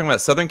there? We're talking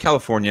about Southern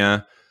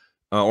California,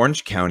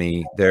 Orange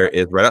County. There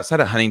is right outside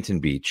of Huntington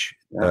Beach.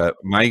 Yeah.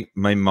 My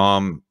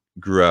mom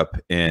grew up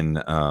in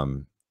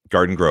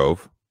Garden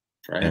Grove.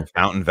 Right. And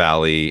Fountain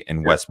Valley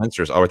and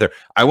Westminster's all right there.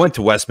 I went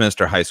to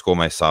Westminster High School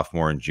my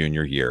sophomore and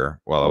junior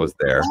year while I was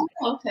there.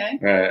 Oh, okay.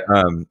 Right.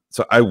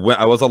 So I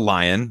was a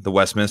Lion, the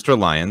Westminster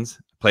Lions.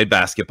 Played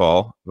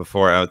basketball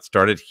before I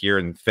started here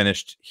and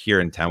finished here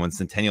in town when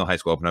Centennial High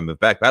School opened. I moved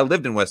back, but I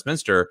lived in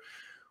Westminster,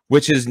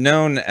 which is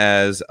known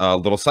as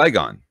Little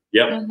Saigon.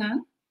 Yep. Mm-hmm.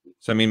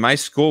 So I mean, my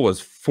school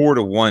was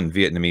 4-1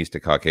 Vietnamese to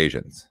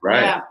Caucasians.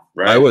 Right. Yeah.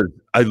 Right.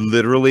 I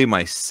literally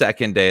my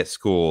second day at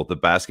school, the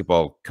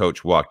basketball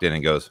coach walked in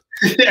and goes,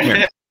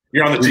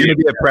 You're on the "We're team. gonna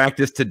be at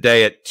practice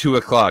today at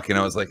 2:00." And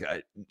I was like,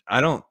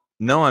 I don't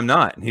know, I'm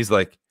not. And he's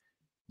like,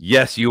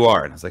 "Yes, you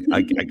are." And I was like,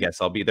 I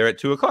guess I'll be there at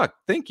 2:00.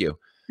 Thank you.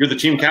 You're the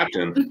team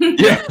captain.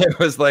 Yeah, it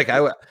was like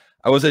I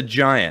was a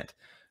giant.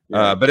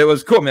 Yeah. But it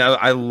was cool. I mean,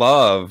 I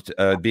loved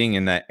being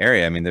in that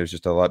area. I mean, there's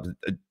just a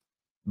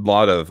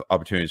lot of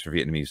opportunities for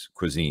Vietnamese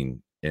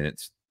cuisine, and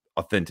it's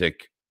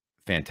authentic,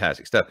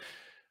 fantastic stuff.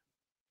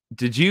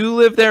 Did you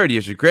live there? Or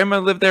did your grandma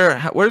live there?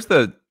 Where's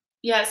the?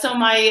 Yeah. So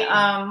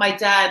my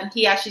dad,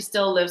 he actually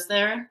still lives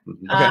there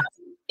Okay.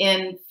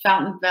 in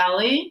Fountain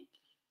Valley.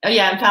 Oh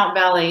yeah, in Fountain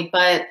Valley.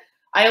 But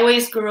I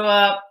always grew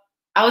up.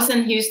 I was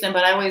in Houston,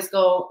 but I always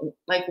go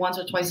like once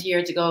or twice a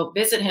year to go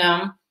visit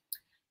him.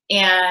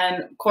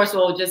 And of course,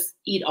 we'll just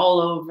eat all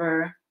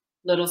over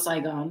Little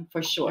Saigon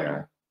for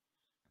sure.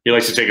 He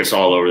likes to take us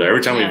all over there.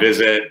 Every time we Yeah.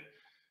 visit,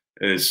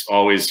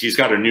 he's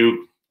got a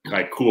new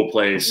like cool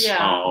place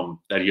Yeah.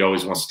 that he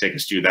always wants to take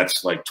us to.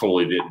 That's like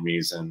totally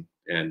Vietnamese,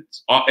 and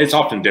it's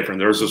often different.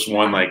 There's this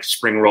one like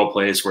spring roll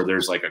place where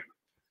there's like a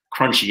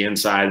crunchy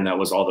inside, and that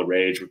was all the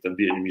rage with the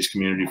Vietnamese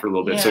community for a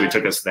little bit. So he Yeah.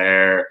 took us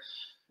there.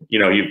 You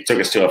know, he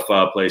took us to a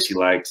pho place he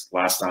liked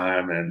last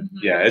time, and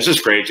yeah, it's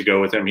just great to go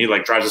with him. He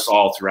like drives us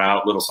all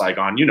throughout Little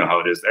Saigon. You know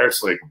how it is there.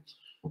 It's like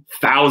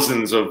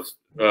thousands of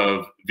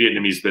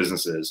Vietnamese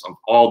businesses of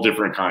all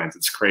different kinds.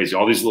 It's crazy.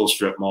 All these little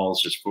strip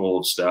malls just full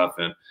of stuff.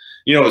 And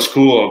you know, it's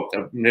cool.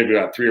 Maybe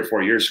about 3 or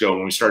 4 years ago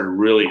when we started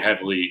really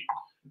heavily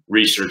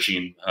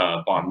researching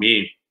Banh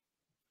Mi,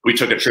 we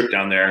took a trip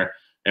down there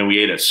and we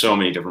ate at so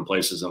many different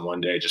places in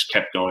one day. Just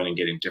kept going and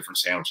getting different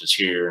sandwiches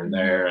here and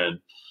there and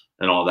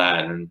all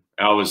that. And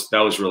that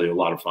was really a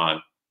lot of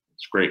fun.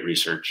 It's great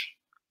research.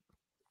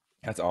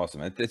 That's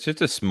awesome. It's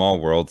just a small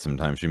world.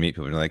 Sometimes you meet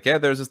people and you're like, yeah,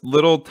 there's this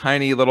little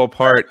tiny little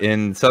part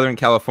in Southern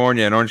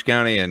California in Orange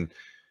County, and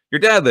your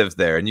dad lives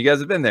there, and you guys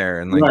have been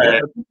there. And like,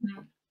 Right.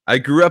 I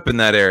grew up in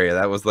that area.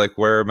 That was like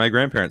where my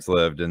grandparents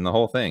lived and the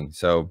whole thing.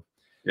 So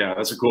yeah,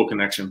 that's a cool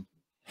connection.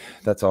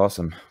 that's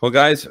awesome. Well,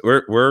 guys,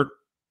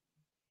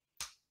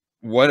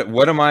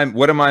 what am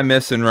I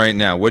missing right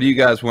now? What do you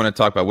guys want to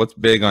talk about? What's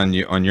big on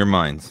your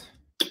minds?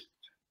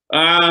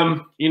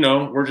 You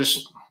know, we're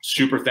just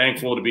super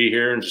thankful to be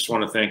here and just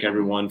want to thank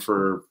everyone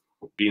for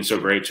being so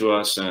great to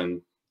us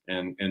and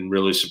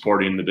really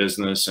supporting the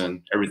business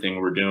and everything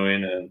we're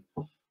doing.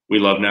 And we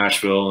love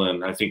Nashville,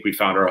 and I think we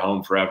found our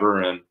home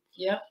forever, and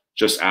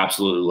just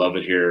absolutely love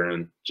it here,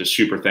 and just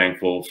super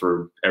thankful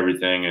for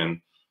everything. And,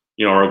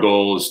 you know, our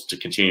goal is to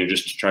continue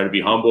just to try to be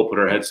humble, put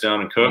our heads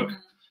down and cook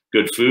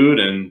good food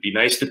and be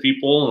nice to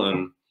people.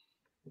 And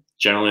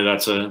generally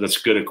that's a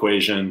good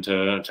equation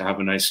to have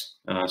a nice,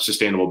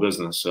 sustainable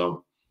business.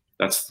 So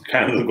that's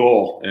kind of the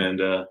goal.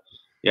 And,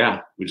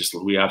 yeah,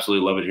 we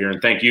absolutely love it here.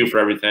 And thank you for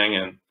everything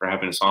and for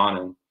having us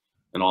on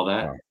and all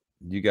that. Wow.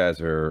 You guys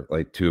are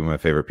like two of my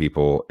favorite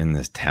people in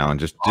this town.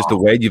 Just the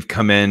way you've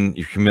come in,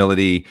 your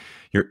humility,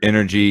 your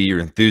energy, your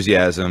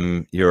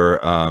enthusiasm, you're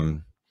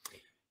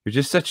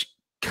just such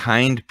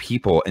kind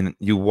people. And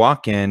you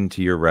walk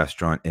into your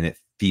restaurant and it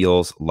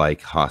feels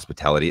like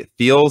hospitality. It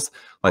feels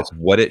like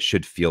what it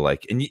should feel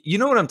like. And you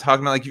know what I'm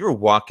talking about? Like you were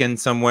walking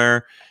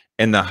somewhere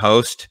and the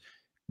host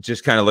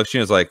just kind of looks at you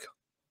and is like,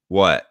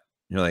 what?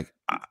 And you're like,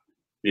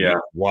 yeah,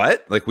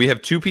 what? Like we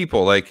have two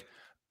people, like,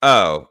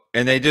 oh,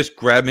 and they just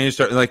grab me and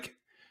start like,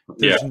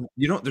 there's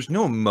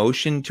no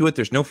emotion to it.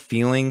 There's no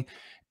feeling.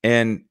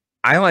 And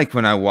I like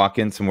when I walk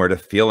in somewhere to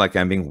feel like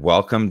I'm being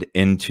welcomed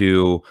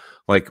into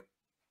like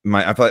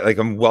I feel like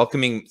I'm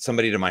welcoming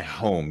somebody to my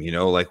home, you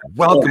know, like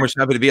welcome, we're so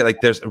happy to be here.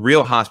 Like there's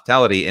real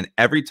hospitality. And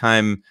every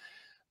time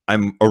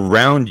I'm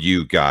around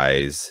you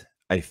guys,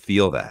 I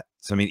feel that.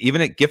 So, I mean,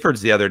 even at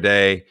Gifford's the other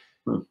day,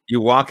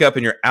 you walk up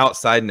and you're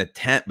outside in a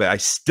tent, but I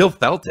still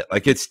felt it.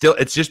 Like it's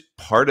just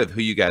part of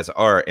who you guys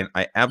are. And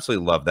I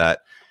absolutely love that.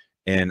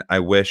 And I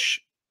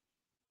wish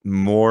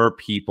more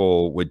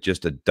people would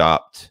just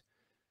adopt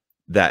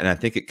that. And I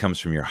think it comes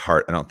from your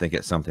heart. I don't think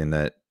it's something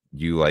that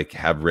you like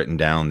have written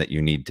down that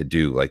you need to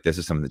do. Like this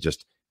is something that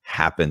just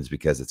happens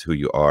because it's who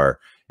you are.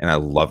 And I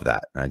love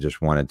that. And I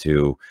just wanted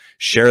to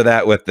share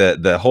that with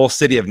the whole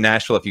city of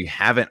Nashville. If you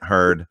haven't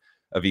heard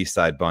of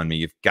Eastside Banh Mi,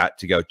 you've got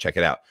to go check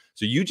it out.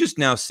 So you just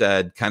now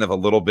said kind of a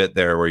little bit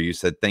there where you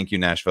said, thank you,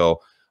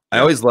 Nashville. I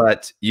always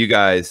let you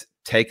guys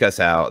take us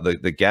out.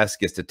 The guest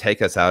gets to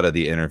take us out of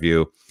the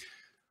interview.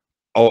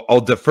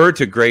 I'll defer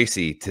to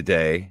Gracie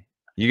today.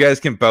 You guys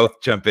can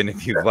both jump in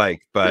if you'd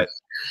like, but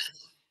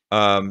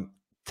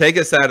take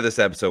us out of this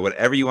episode.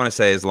 Whatever you want to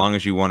say, as long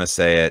as you want to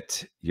say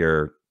it.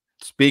 You're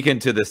speaking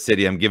to the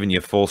city. I'm giving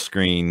you full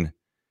screen.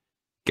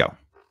 Go.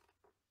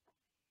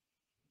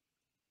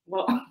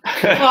 Well,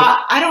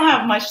 I don't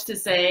have much to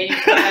say,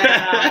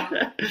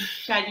 but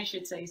Chad, you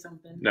should say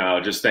something.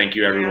 No, just thank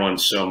you everyone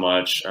so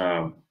much.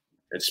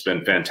 It's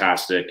been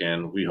fantastic,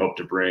 and we hope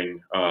to bring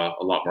a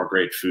lot more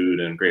great food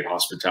and great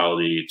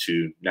hospitality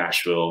to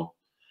Nashville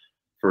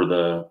for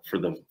the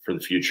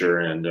future.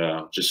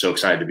 And just so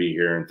excited to be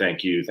here. And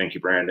thank you,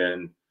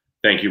 Brandon.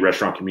 Thank you,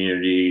 restaurant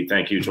community.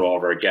 Thank you to all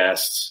of our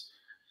guests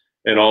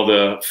and all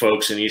the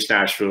folks in East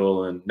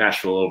Nashville and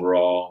Nashville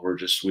overall.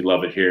 We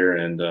love it here,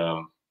 and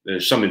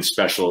there's something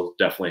special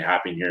definitely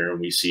happening here, and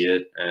we see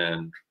it,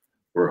 and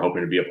we're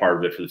hoping to be a part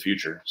of it for the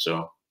future.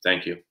 So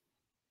thank you.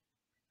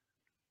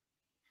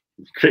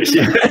 Crazy.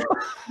 I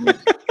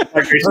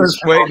was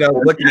waiting, I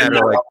was looking at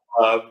her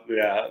like,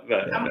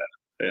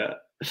 yeah.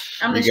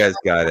 You guys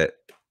got it.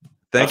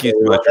 Thank you so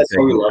much for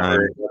taking time.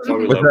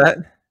 What's that?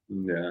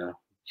 Yeah.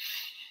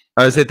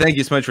 I would say thank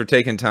you so much for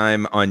taking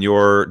time on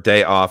your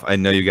day off. I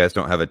know you guys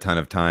don't have a ton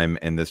of time,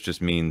 and this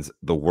just means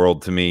the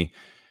world to me.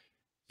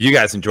 You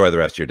guys enjoy the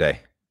rest of your day.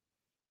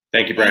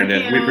 Thank you,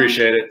 Brandon. We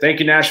appreciate it. Thank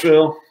you,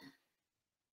 Nashville.